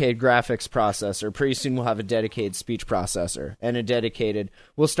dedicated graphics processor. Pretty soon we'll have a dedicated speech processor and a dedicated...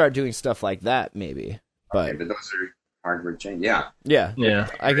 We'll start doing stuff like that, maybe. But those are... hardware change, yeah.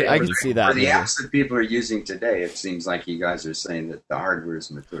 I can see that. For the apps that people are using today, it seems like you guys are saying that the hardware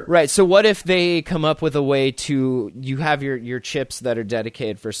is mature. Right. So what if they come up with a way to, you have your chips that are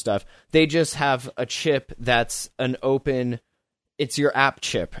dedicated for stuff. They just have a chip that's an open, it's your app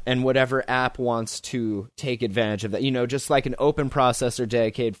chip, and whatever app wants to take advantage of that. Just like an open processor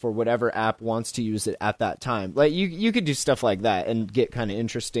dedicated for whatever app wants to use it at that time. Like you could do stuff like that and get kind of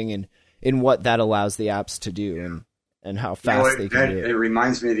interesting in what that allows the apps to do and how fast they can do it. It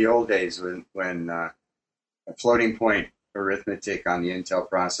reminds me of the old days when a floating point arithmetic on the Intel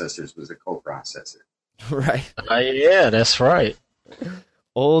processors was a coprocessor. Right. Yeah, that's right.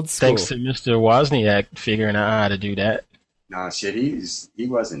 Old school. Thanks to Mr. Wozniak figuring out how to do that. No, shit, he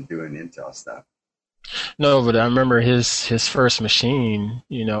wasn't doing Intel stuff. No, but I remember his first machine,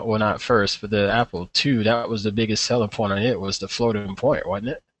 well, not first, but the Apple II, that was the biggest selling point on it was the floating point, wasn't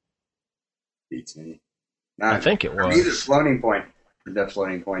it? Beats me. I think it For me, was. the floating point,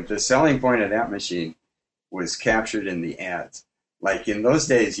 the selling point of that machine was captured in the ads. Like in those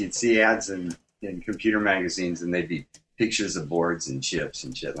days, you'd see ads in computer magazines, and they'd be pictures of boards and chips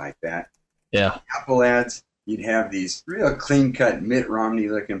and shit like that. Yeah. Apple ads, you'd have these real clean-cut Mitt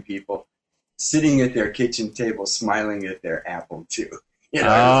Romney-looking people sitting at their kitchen table, smiling at their Apple II.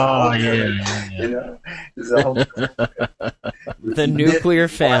 Oh, yeah. You know, there's a whole The nuclear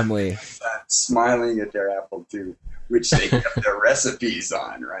family. smiling at their Apple II, which they kept their recipes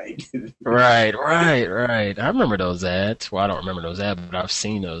on, right? Right. I remember those ads. Well, I don't remember those ads, but I've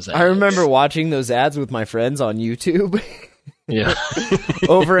seen those ads. I remember watching those ads with my friends on YouTube. Yeah.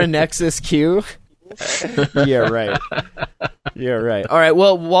 Over a Nexus Q. Yeah, right. All right.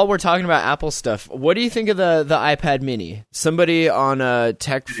 Well, while we're talking about Apple stuff, what do you think of the iPad Mini? Somebody on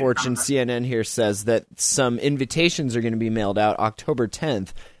Tech Fortune CNN here says that some invitations are going to be mailed out October 10th,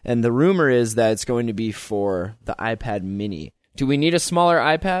 and the rumor is that it's going to be for the iPad Mini. Do we need a smaller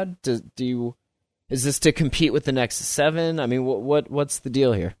iPad? Is this to compete with the Nexus 7? I mean, what's the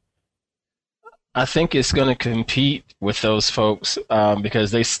deal here? I think it's going to compete with those folks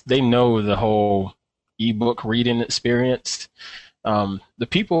because they know the whole ebook reading experience. The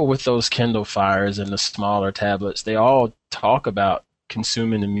people with those Kindle Fires and the smaller tablets, they all talk about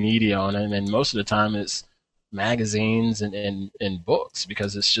consuming the media on it, and most of the time it's magazines and books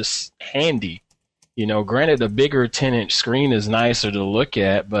because it's just handy. Granted, a bigger 10-inch screen is nicer to look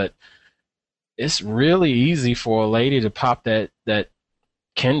at, but it's really easy for a lady to pop that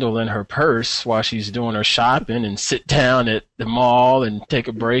Kindle in her purse while she's doing her shopping and sit down at the mall and take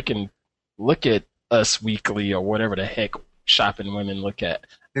a break and look at Us Weekly or whatever the heck shopping women look at.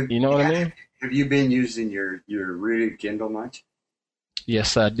 You know what I mean? Have you been using your rooted Kindle much?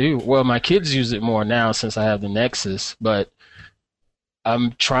 Yes, I do. Well, my kids use it more now since I have the Nexus, but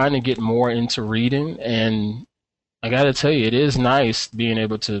I'm trying to get more into reading, and I got to tell you, it is nice being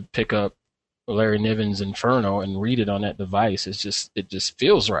able to pick up Larry Niven's Inferno and read it on that device. It just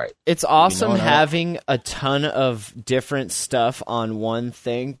feels right. It's awesome having a ton of different stuff on one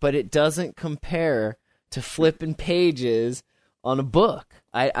thing, but it doesn't compare to flipping pages on a book.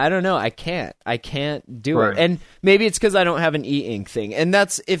 I don't know. I can't do it. And maybe it's because I don't have an e-ink thing. And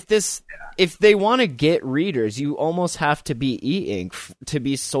that's if they want to get readers, you almost have to be e-ink to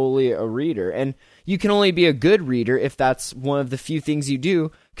be solely a reader. And you can only be a good reader if that's one of the few things you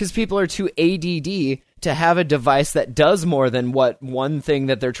do, because people are too ADD to have a device that does more than what one thing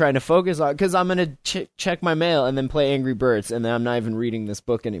that they're trying to focus on. Because I'm going to check my mail and then play Angry Birds, and then I'm not even reading this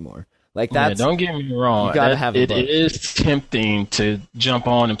book anymore. Like that's. Yeah, don't get me wrong. You gotta have a book. It is tempting to jump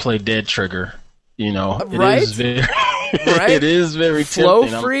on and play Dead Trigger. Right? It is very, right? It is very Flow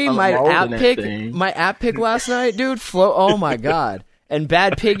tempting. free. I'm my rolling app pick last night, dude. Flow. Oh my god. And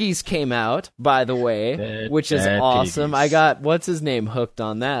Bad Piggies came out, by the way, which is awesome. Piggies. I got what's his name hooked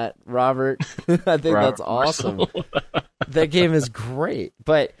on that, Robert. I think that's awesome. That game is great.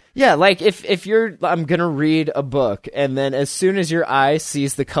 But yeah, like if I'm gonna read a book, and then as soon as your eye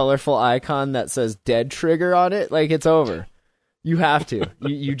sees the colorful icon that says Dead Trigger on it, like it's over. You have to.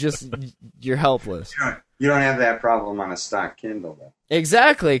 You're helpless. You don't have that problem on a stock Kindle, though.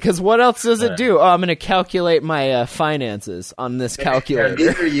 Exactly, because what else does it do? Oh, I'm going to calculate my finances on this calculator. Have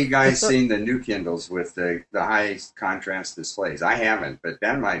either of you guys seen the new Kindles with the high contrast displays? I haven't, but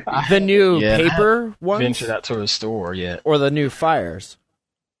that might be. The new paper ones? Ventured out to a store yet. Or the new Fires?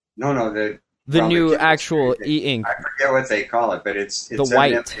 No, the new actual e-ink. I forget what they call it, but it's the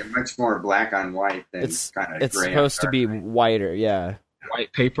white. Much more black on white than kind of. It's supposed to be whiter, yeah.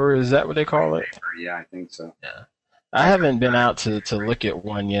 White paper, is that what they call it? Paper, yeah, I think so. Yeah. I haven't been out to look at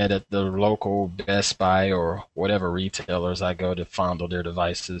one yet at the local Best Buy or whatever retailers I go to fondle their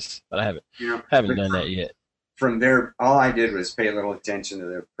devices, but I haven't done that yet. From there, all I did was pay a little attention to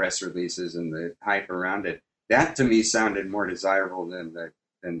the press releases and the hype around it. That to me sounded more desirable than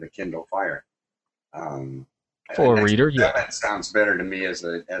the Kindle Fire. For a reader, yeah, that sounds better to me as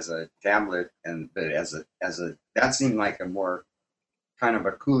a tablet, but as a that seemed like a more kind of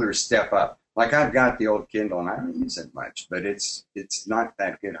a cooler step up. Like I've got the old Kindle and I don't use it much, but it's not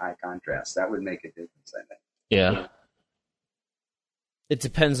that good high contrast. That would make a difference, I think. Yeah. It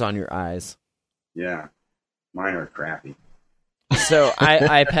depends on your eyes. Yeah. Mine are crappy. So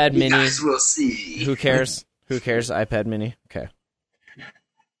iPad Mini. You guys will see. Who cares? Who cares? iPad Mini. Okay.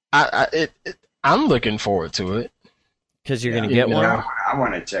 I'm looking forward to it because you're gonna get one. I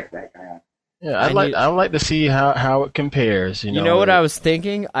want to check that guy out. Yeah, I'd like to see how it compares. You know what I was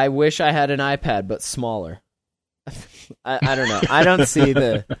thinking? I wish I had an iPad, but smaller. I don't know. I don't see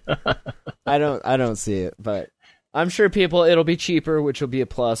I don't see it, but I'm sure it'll be cheaper, which will be a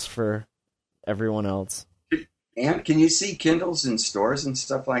plus for everyone else. And can you see Kindles in stores and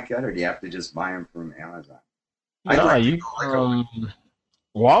stuff like that, or do you have to just buy them from Amazon?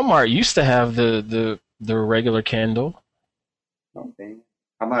 Walmart used to have the regular Kindle. Okay.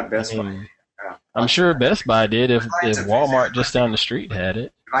 How about Best Buy? I'm sure Best Buy did if Walmart just down the street had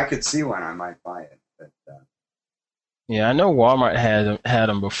it. If I could see one, I might buy it. But, yeah, I know Walmart had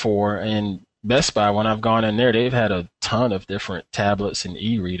them before, and Best Buy, when I've gone in there, they've had a ton of different tablets and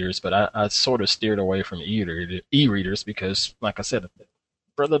e-readers, but I sort of steered away from e-readers because, like I said,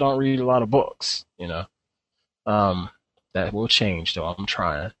 brother don't read a lot of books, That will change, though. I'm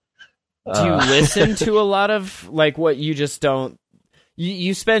trying. Do you listen to a lot of, like, what you just don't...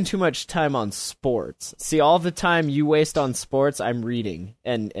 You spend too much time on sports. See, all the time you waste on sports, I'm reading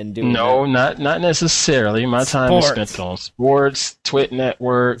and doing No, not necessarily. My time is spent on sports, Twit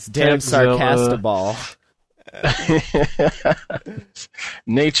Network, it's damn Sarcastaball.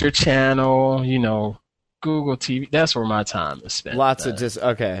 Nature Channel, Google TV. That's where my time is spent.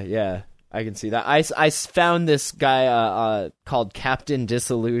 Okay, yeah. I can see that. I found this guy called Captain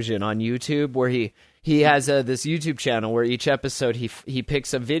Disillusion on YouTube, where he has this YouTube channel where each episode he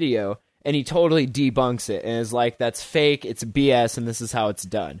picks a video and he totally debunks it and is like, that's fake, it's BS, and this is how it's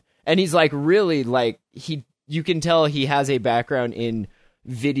done. And he's like, really, like, you can tell he has a background in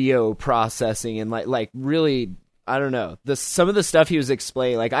video processing and like really, I don't know, some of the stuff he was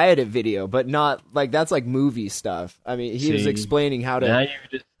explaining, like, I edit video, but not like, that's like movie stuff. I mean, he was explaining how to.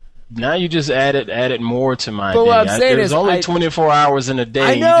 Now you just added more to my day. What I'm saying There's only 24 hours in a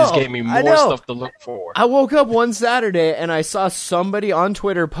day. You just gave me more stuff to look for. I woke up one Saturday and I saw somebody on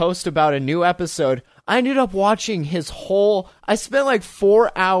Twitter post about a new episode. I ended up watching I spent like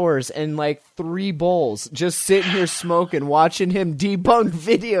 4 hours and like 3 bowls just sitting here smoking, watching him debunk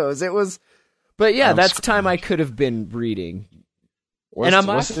videos. But yeah, that's time I could have been reading.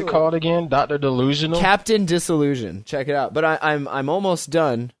 What's it called again? Dr. Delusional? Captain Disillusion. Check it out. But I'm almost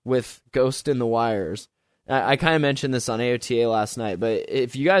done with Ghost in the Wires. I kind of mentioned this on AOTA last night, but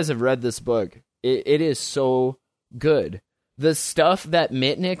if you guys have read this book, it is so good. The stuff that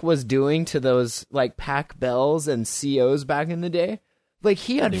Mitnick was doing to those like Pac Bells and COs back in the day, like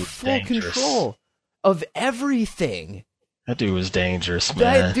he had full control of everything. That dude was dangerous, man.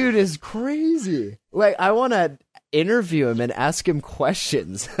 That dude is crazy. Like, I want to interview him and ask him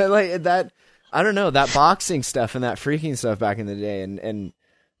questions. Like that, I don't know, that boxing stuff and that freaking stuff back in the day, and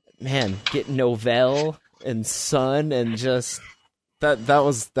man, getting Novell and Sun and just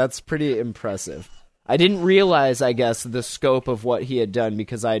that's pretty impressive. I didn't realize, I guess, the scope of what he had done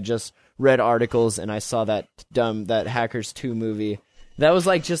because I just read articles and I saw that Hackers 2 movie. That was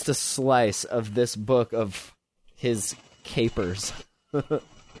like just a slice of this book of his capers.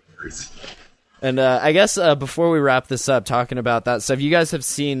 And I guess before we wrap this up, talking about that stuff, you guys have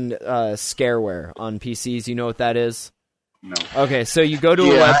seen scareware on PCs. You know what that is? No. Okay, so you go to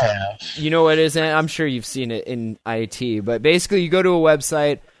a website. You know what it is? And I'm sure you've seen it in IT. But basically, you go to a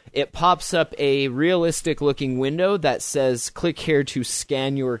website. It pops up a realistic-looking window that says, click here to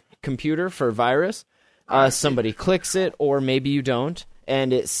scan your computer for virus. Somebody clicks it, or maybe you don't.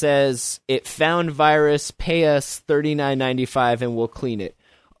 And it says, it found virus, pay us $39.95 and we'll clean it.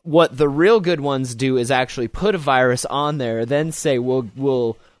 What the real good ones do is actually put a virus on there, then say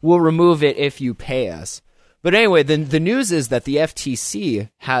we'll remove it if you pay us. But anyway, the news is that the FTC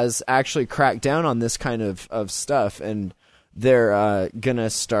has actually cracked down on this kind of stuff, and they're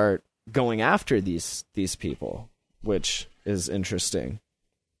gonna start going after these people, which is interesting.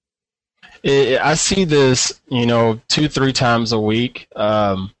 I see this, 2-3 times a week.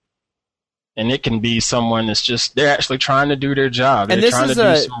 And it can be someone that's they're actually trying to do their job. They're trying to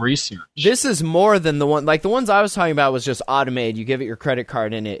do some research. This is more than the one, like the ones I was talking about was just automated. You give it your credit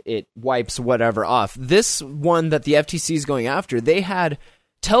card and it wipes whatever off. This one that the FTC is going after, they had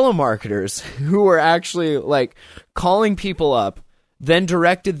telemarketers who were actually like calling people up, then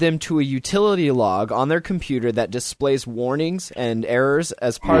directed them to a utility log on their computer that displays warnings and errors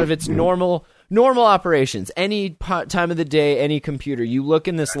as part of its normal operations. Any time of the day, any computer, you look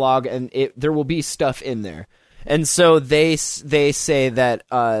in this log and there will be stuff in there. And so they say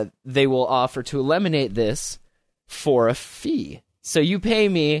that they will offer to eliminate this for a fee. So you pay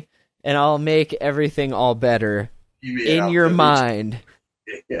me and I'll make everything all better in your mind.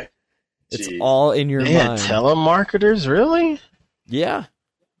 Yeah. It's all in your mind. Telemarketers, really? Yeah.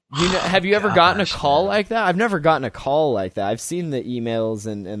 Have you ever gotten a Gosh, call man. like that? I've never gotten a call like that. I've seen the emails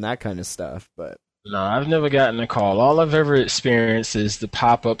and that kind of stuff, but No, I've never gotten a call. All I've ever experienced is the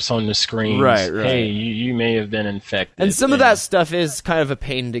pop-ups on the screens. Right. Hey, you may have been infected. and some of that stuff is kind of a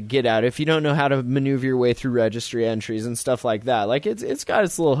pain to get out if you don't know how to maneuver your way through registry entries and stuff like that. Like it's got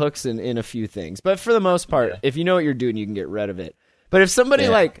its little hooks in a few things, but for the most part, if you know what you're doing, you can get rid of it. But if somebody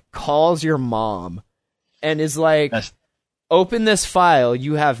like calls your mom and is like, open this file,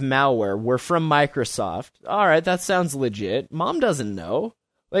 you have malware, we're from Microsoft. All right, that sounds legit. Mom doesn't know.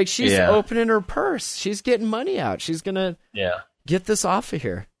 Like, she's opening her purse. She's getting money out. She's going to get this off of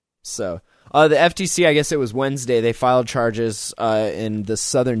here. So, the FTC, I guess it was Wednesday, they filed charges in the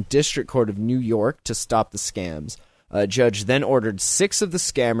Southern District Court of New York to stop the scams. A judge then ordered 6 of the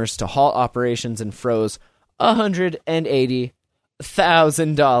scammers to halt operations and froze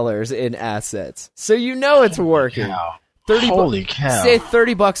 $180,000 in assets. So you know it's working. Cow. 30 Holy cow. Say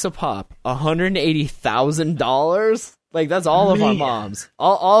 $30 a pop. $180,000? Like, that's all of our moms.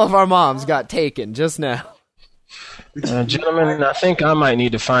 All of our moms got taken just now. Gentlemen, I think I might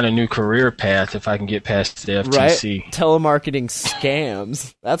need to find a new career path if I can get past the FTC. Right? Telemarketing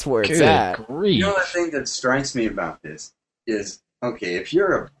scams. That's where it's Good at. grief. You know, the thing that strikes me about this is, okay, if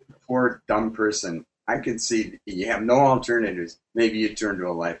you're a poor, dumb person, I can see you have no alternatives. Maybe you turn to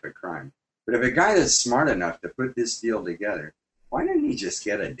a life of crime. But if a guy that's smart enough to put this deal together, why didn't he just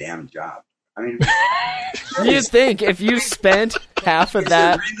get a damn job? I mean, You think if you spent half of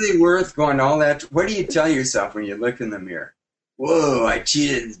that... Is it really worth going all that? What do you tell yourself when you look in the mirror? Whoa, I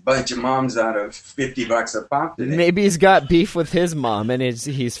cheated a bunch of moms out of $50 a pop today. Maybe he's got beef with his mom and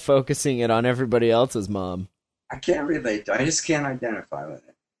he's focusing it on everybody else's mom. I can't relate. I just can't identify with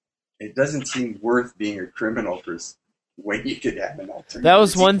it. It doesn't seem worth being a criminal for when you could have an alternative. That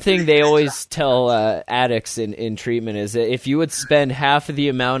was one thing they always tell addicts in treatment is that if you would spend half of the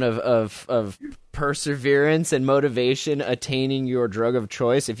amount of perseverance and motivation attaining your drug of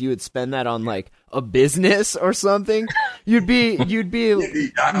choice, if you would spend that on like a business or something, you'd be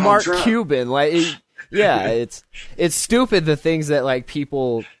Mark Cuban. Like, it's stupid the things that like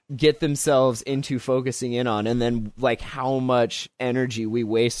people get themselves into focusing in on, and then like how much energy we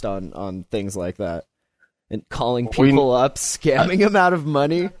waste on things like that. And calling people up, scamming them out of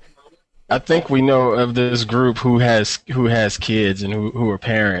money. I think we know of this group who has kids and who are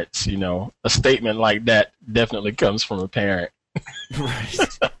parents. You know, a statement like that definitely comes from a parent.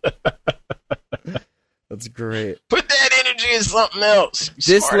 Right. That's great. Put that energy in something else.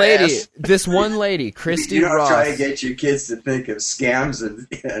 This one lady, Christy you don't Ross. try to get your kids to think of scams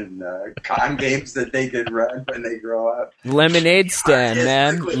and con games that they could run when they grow up. Lemonade stand,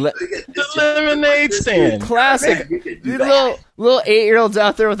 man. The lemonade stand. Classic. Little 8-year-olds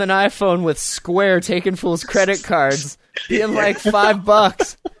out there with an iPhone with Square taking fools' credit cards, being like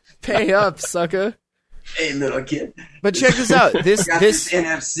 $5. Pay up, sucker. Hey, little kid. But check this out. This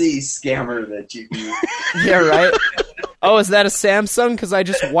NFC scammer that you can. Yeah, right. Oh, is that a Samsung? Because I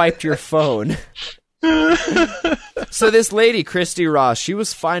just wiped your phone. So this lady, Christy Ross, she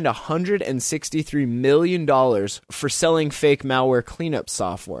was fined $163 million for selling fake malware cleanup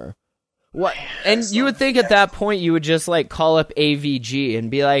software. What? And you would think at that point you would just like call up AVG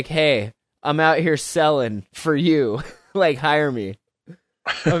and be like, "Hey, I'm out here selling for you. Like, hire me."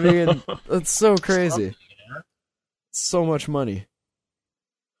 I mean, that's so crazy. So much money.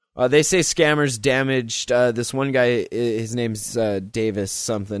 They say scammers damaged this one guy. His name's Davis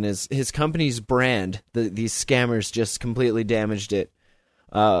something. His company's brand. These scammers just completely damaged it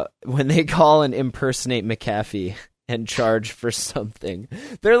when they call and impersonate McAfee and charge for something.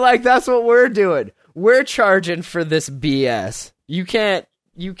 They're like, "That's what we're doing. We're charging for this BS. You can't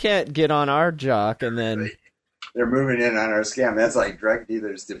get on our jock and then." They're moving in on our scam. That's like drug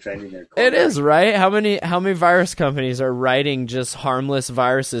dealers defending their It is, right? How many virus companies are writing just harmless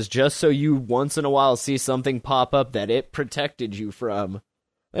viruses just so you once in a while see something pop up that it protected you from?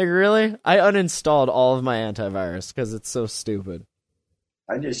 Like, really? I uninstalled all of my antivirus because it's so stupid.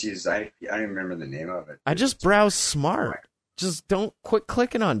 I just use, I don't remember the name of it. I just browse smart. Just don't quit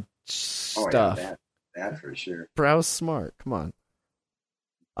clicking on stuff. Oh, yeah, that for sure. Browse smart. Come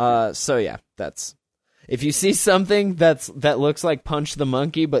on. So yeah, that's... If you see something that looks like Punch the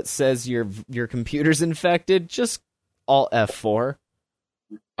Monkey but says your computer's infected, just Alt F4.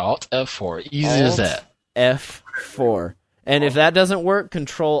 Alt F4. Easy as that. F4. And if that doesn't work,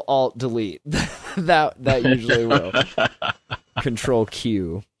 Control Alt Delete. that usually will. Control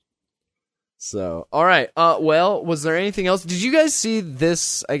Q. So, all right. Well, was there anything else? Did you guys see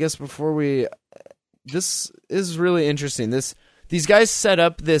this? I guess before we, this is really interesting. These guys set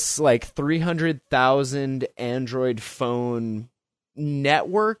up this like 300,000 Android phone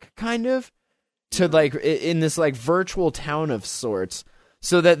network kind of to like in this like virtual town of sorts,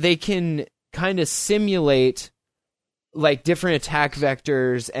 so that they can kind of simulate like different attack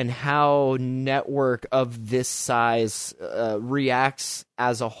vectors and how network of this size reacts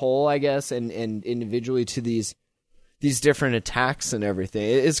as a whole, I guess, and individually to these different attacks and everything.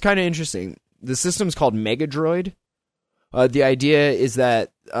 It's kind of interesting. The system's called Megadroid. The idea is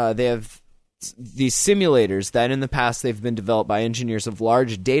that they have these simulators that in the past they've been developed by engineers of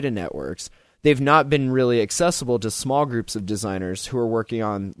large data networks. They've not been really accessible to small groups of designers who are working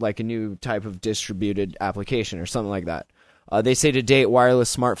on like a new type of distributed application or something like that. They say to date,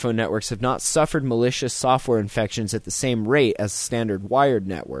 wireless smartphone networks have not suffered malicious software infections at the same rate as standard wired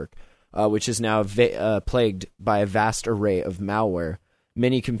network, which is now plagued by a vast array of malware.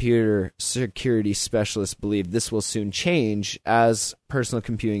 Many computer security specialists believe this will soon change as personal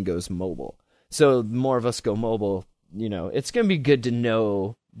computing goes mobile. So the more of us go mobile, it's going to be good to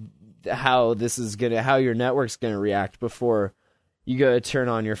know how your network's going to react before you go to turn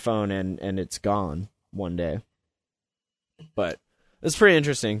on your phone and it's gone one day. But it's pretty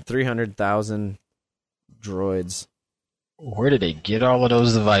interesting. 300,000 droids. Where did they get all of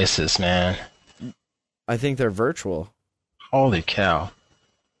those devices, man? I think they're virtual. Holy cow.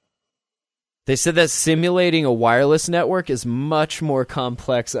 They said that simulating a wireless network is much more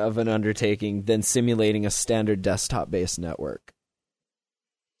complex of an undertaking than simulating a standard desktop-based network.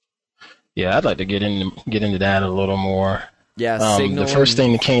 Yeah, I'd like to get into that a little more. Yeah, the first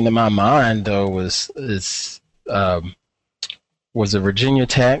thing that came to my mind though was a Virginia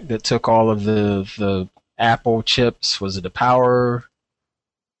Tech that took all of the Apple chips. Was it the Power?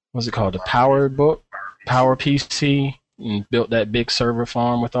 What's it called? The Power PC, and built that big server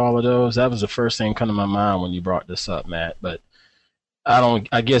farm with all of those. That was the first thing come to my mind when you brought this up, Matt. But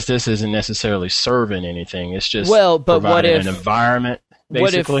I guess this isn't necessarily serving anything. It's just providing an environment.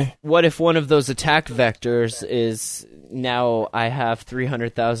 Basically. What if one of those attack vectors is now I have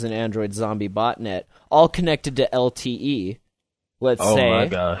 300,000 Android zombie botnet all connected to LTE? Let's say. Oh my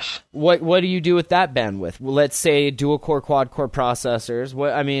gosh! What do you do with that bandwidth? Well, let's say dual core, quad core processors.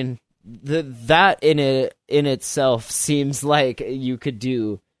 That in itself seems like you could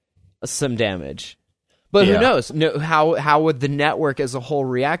do some damage. But who knows? No, how would the network as a whole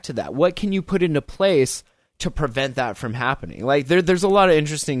react to that? What can you put into place to prevent that from happening? Like there's a lot of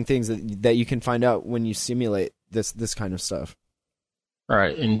interesting things that you can find out when you simulate this kind of stuff.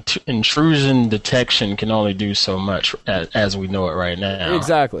 Right, intrusion detection can only do so much as we know it right now.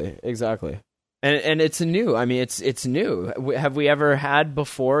 Exactly, and it's new. I mean, it's new. Have we ever had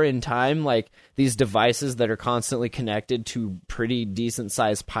before in time like these devices that are constantly connected to pretty decent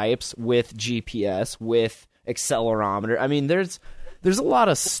sized pipes with GPS, with accelerometer? I mean, there's a lot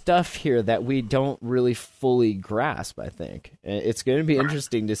of stuff here that we don't really fully grasp, I think. It's going to be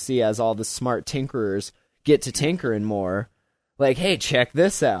interesting to see as all the smart tinkerers get to tinkering more. Like, hey, check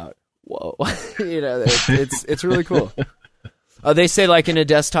this out. Whoa. It's really cool. They say, like, in a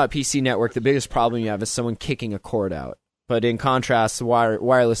desktop PC network, the biggest problem you have is someone kicking a cord out. But in contrast,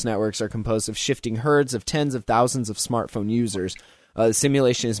 wireless networks are composed of shifting herds of tens of thousands of smartphone users. The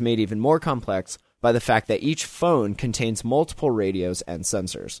simulation is made even more complex by the fact that each phone contains multiple radios and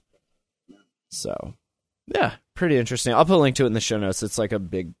sensors. So, yeah, pretty interesting. I'll put a link to it in the show notes. It's like a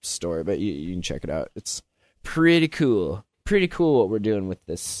big story, but you can check it out. It's pretty cool. Pretty cool what we're doing with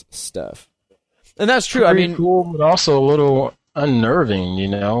this stuff. And that's true. Pretty cool, but also a little unnerving,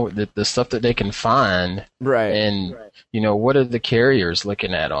 the stuff that they can find. Right. And, what are the carriers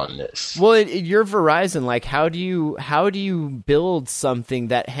looking at on this? Well, you're Verizon. Like, how do you build something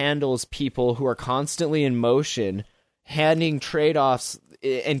that handles people who are constantly in motion, handing trade-offs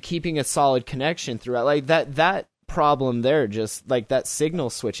and keeping a solid connection throughout? Like, that problem there, just like that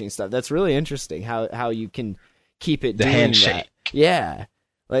signal switching stuff, that's really interesting how you can keep it the doing handshake. That. Yeah.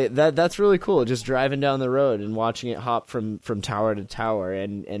 Like that's really cool. Just driving down the road and watching it hop from tower to tower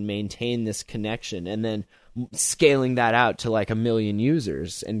and maintain this connection, and then scaling that out to like 1 million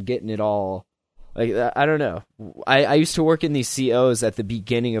users and getting it all. Like, I don't know. I used to work in these COs at the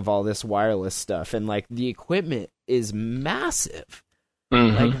beginning of all this wireless stuff, and like the equipment is massive,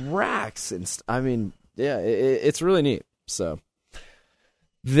 like racks and it's really neat. So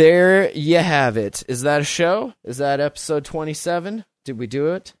there you have it. Is that a show? Is that episode 27? Did we do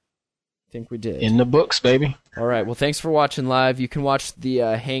it? I think we did. In the books, baby. All right. Well, thanks for watching live. You can watch the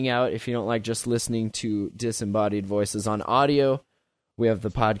Hangout if you don't like just listening to disembodied voices on audio. We have the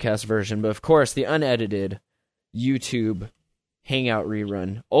podcast version, but of course, the unedited YouTube Hangout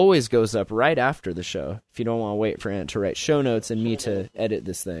rerun always goes up right after the show. If you don't want to wait for Ant to write show notes and me to edit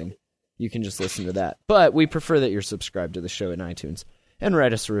this thing, you can just listen to that. But we prefer that you're subscribed to the show in iTunes and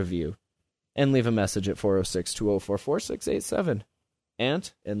write us a review and leave a message at 406-204-4687.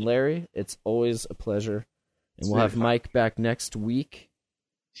 Ant and Larry, it's always a pleasure. And we'll have Mike back next week,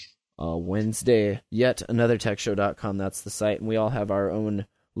 Wednesday, yet another techshow.com. That's the site. And we all have our own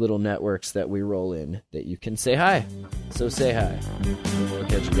little networks that we roll in that you can say hi. So say hi. And we'll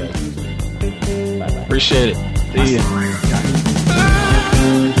catch you guys. Bye-bye. Appreciate it. See you.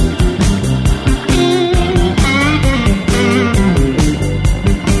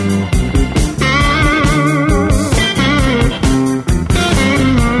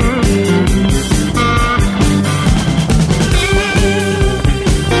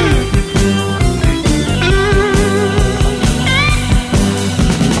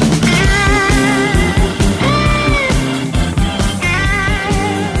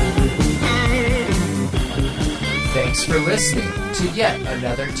 Thanks for listening to Yet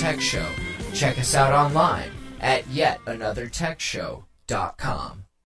Another Tech Show. Check us out online at yetanothertechshow.com.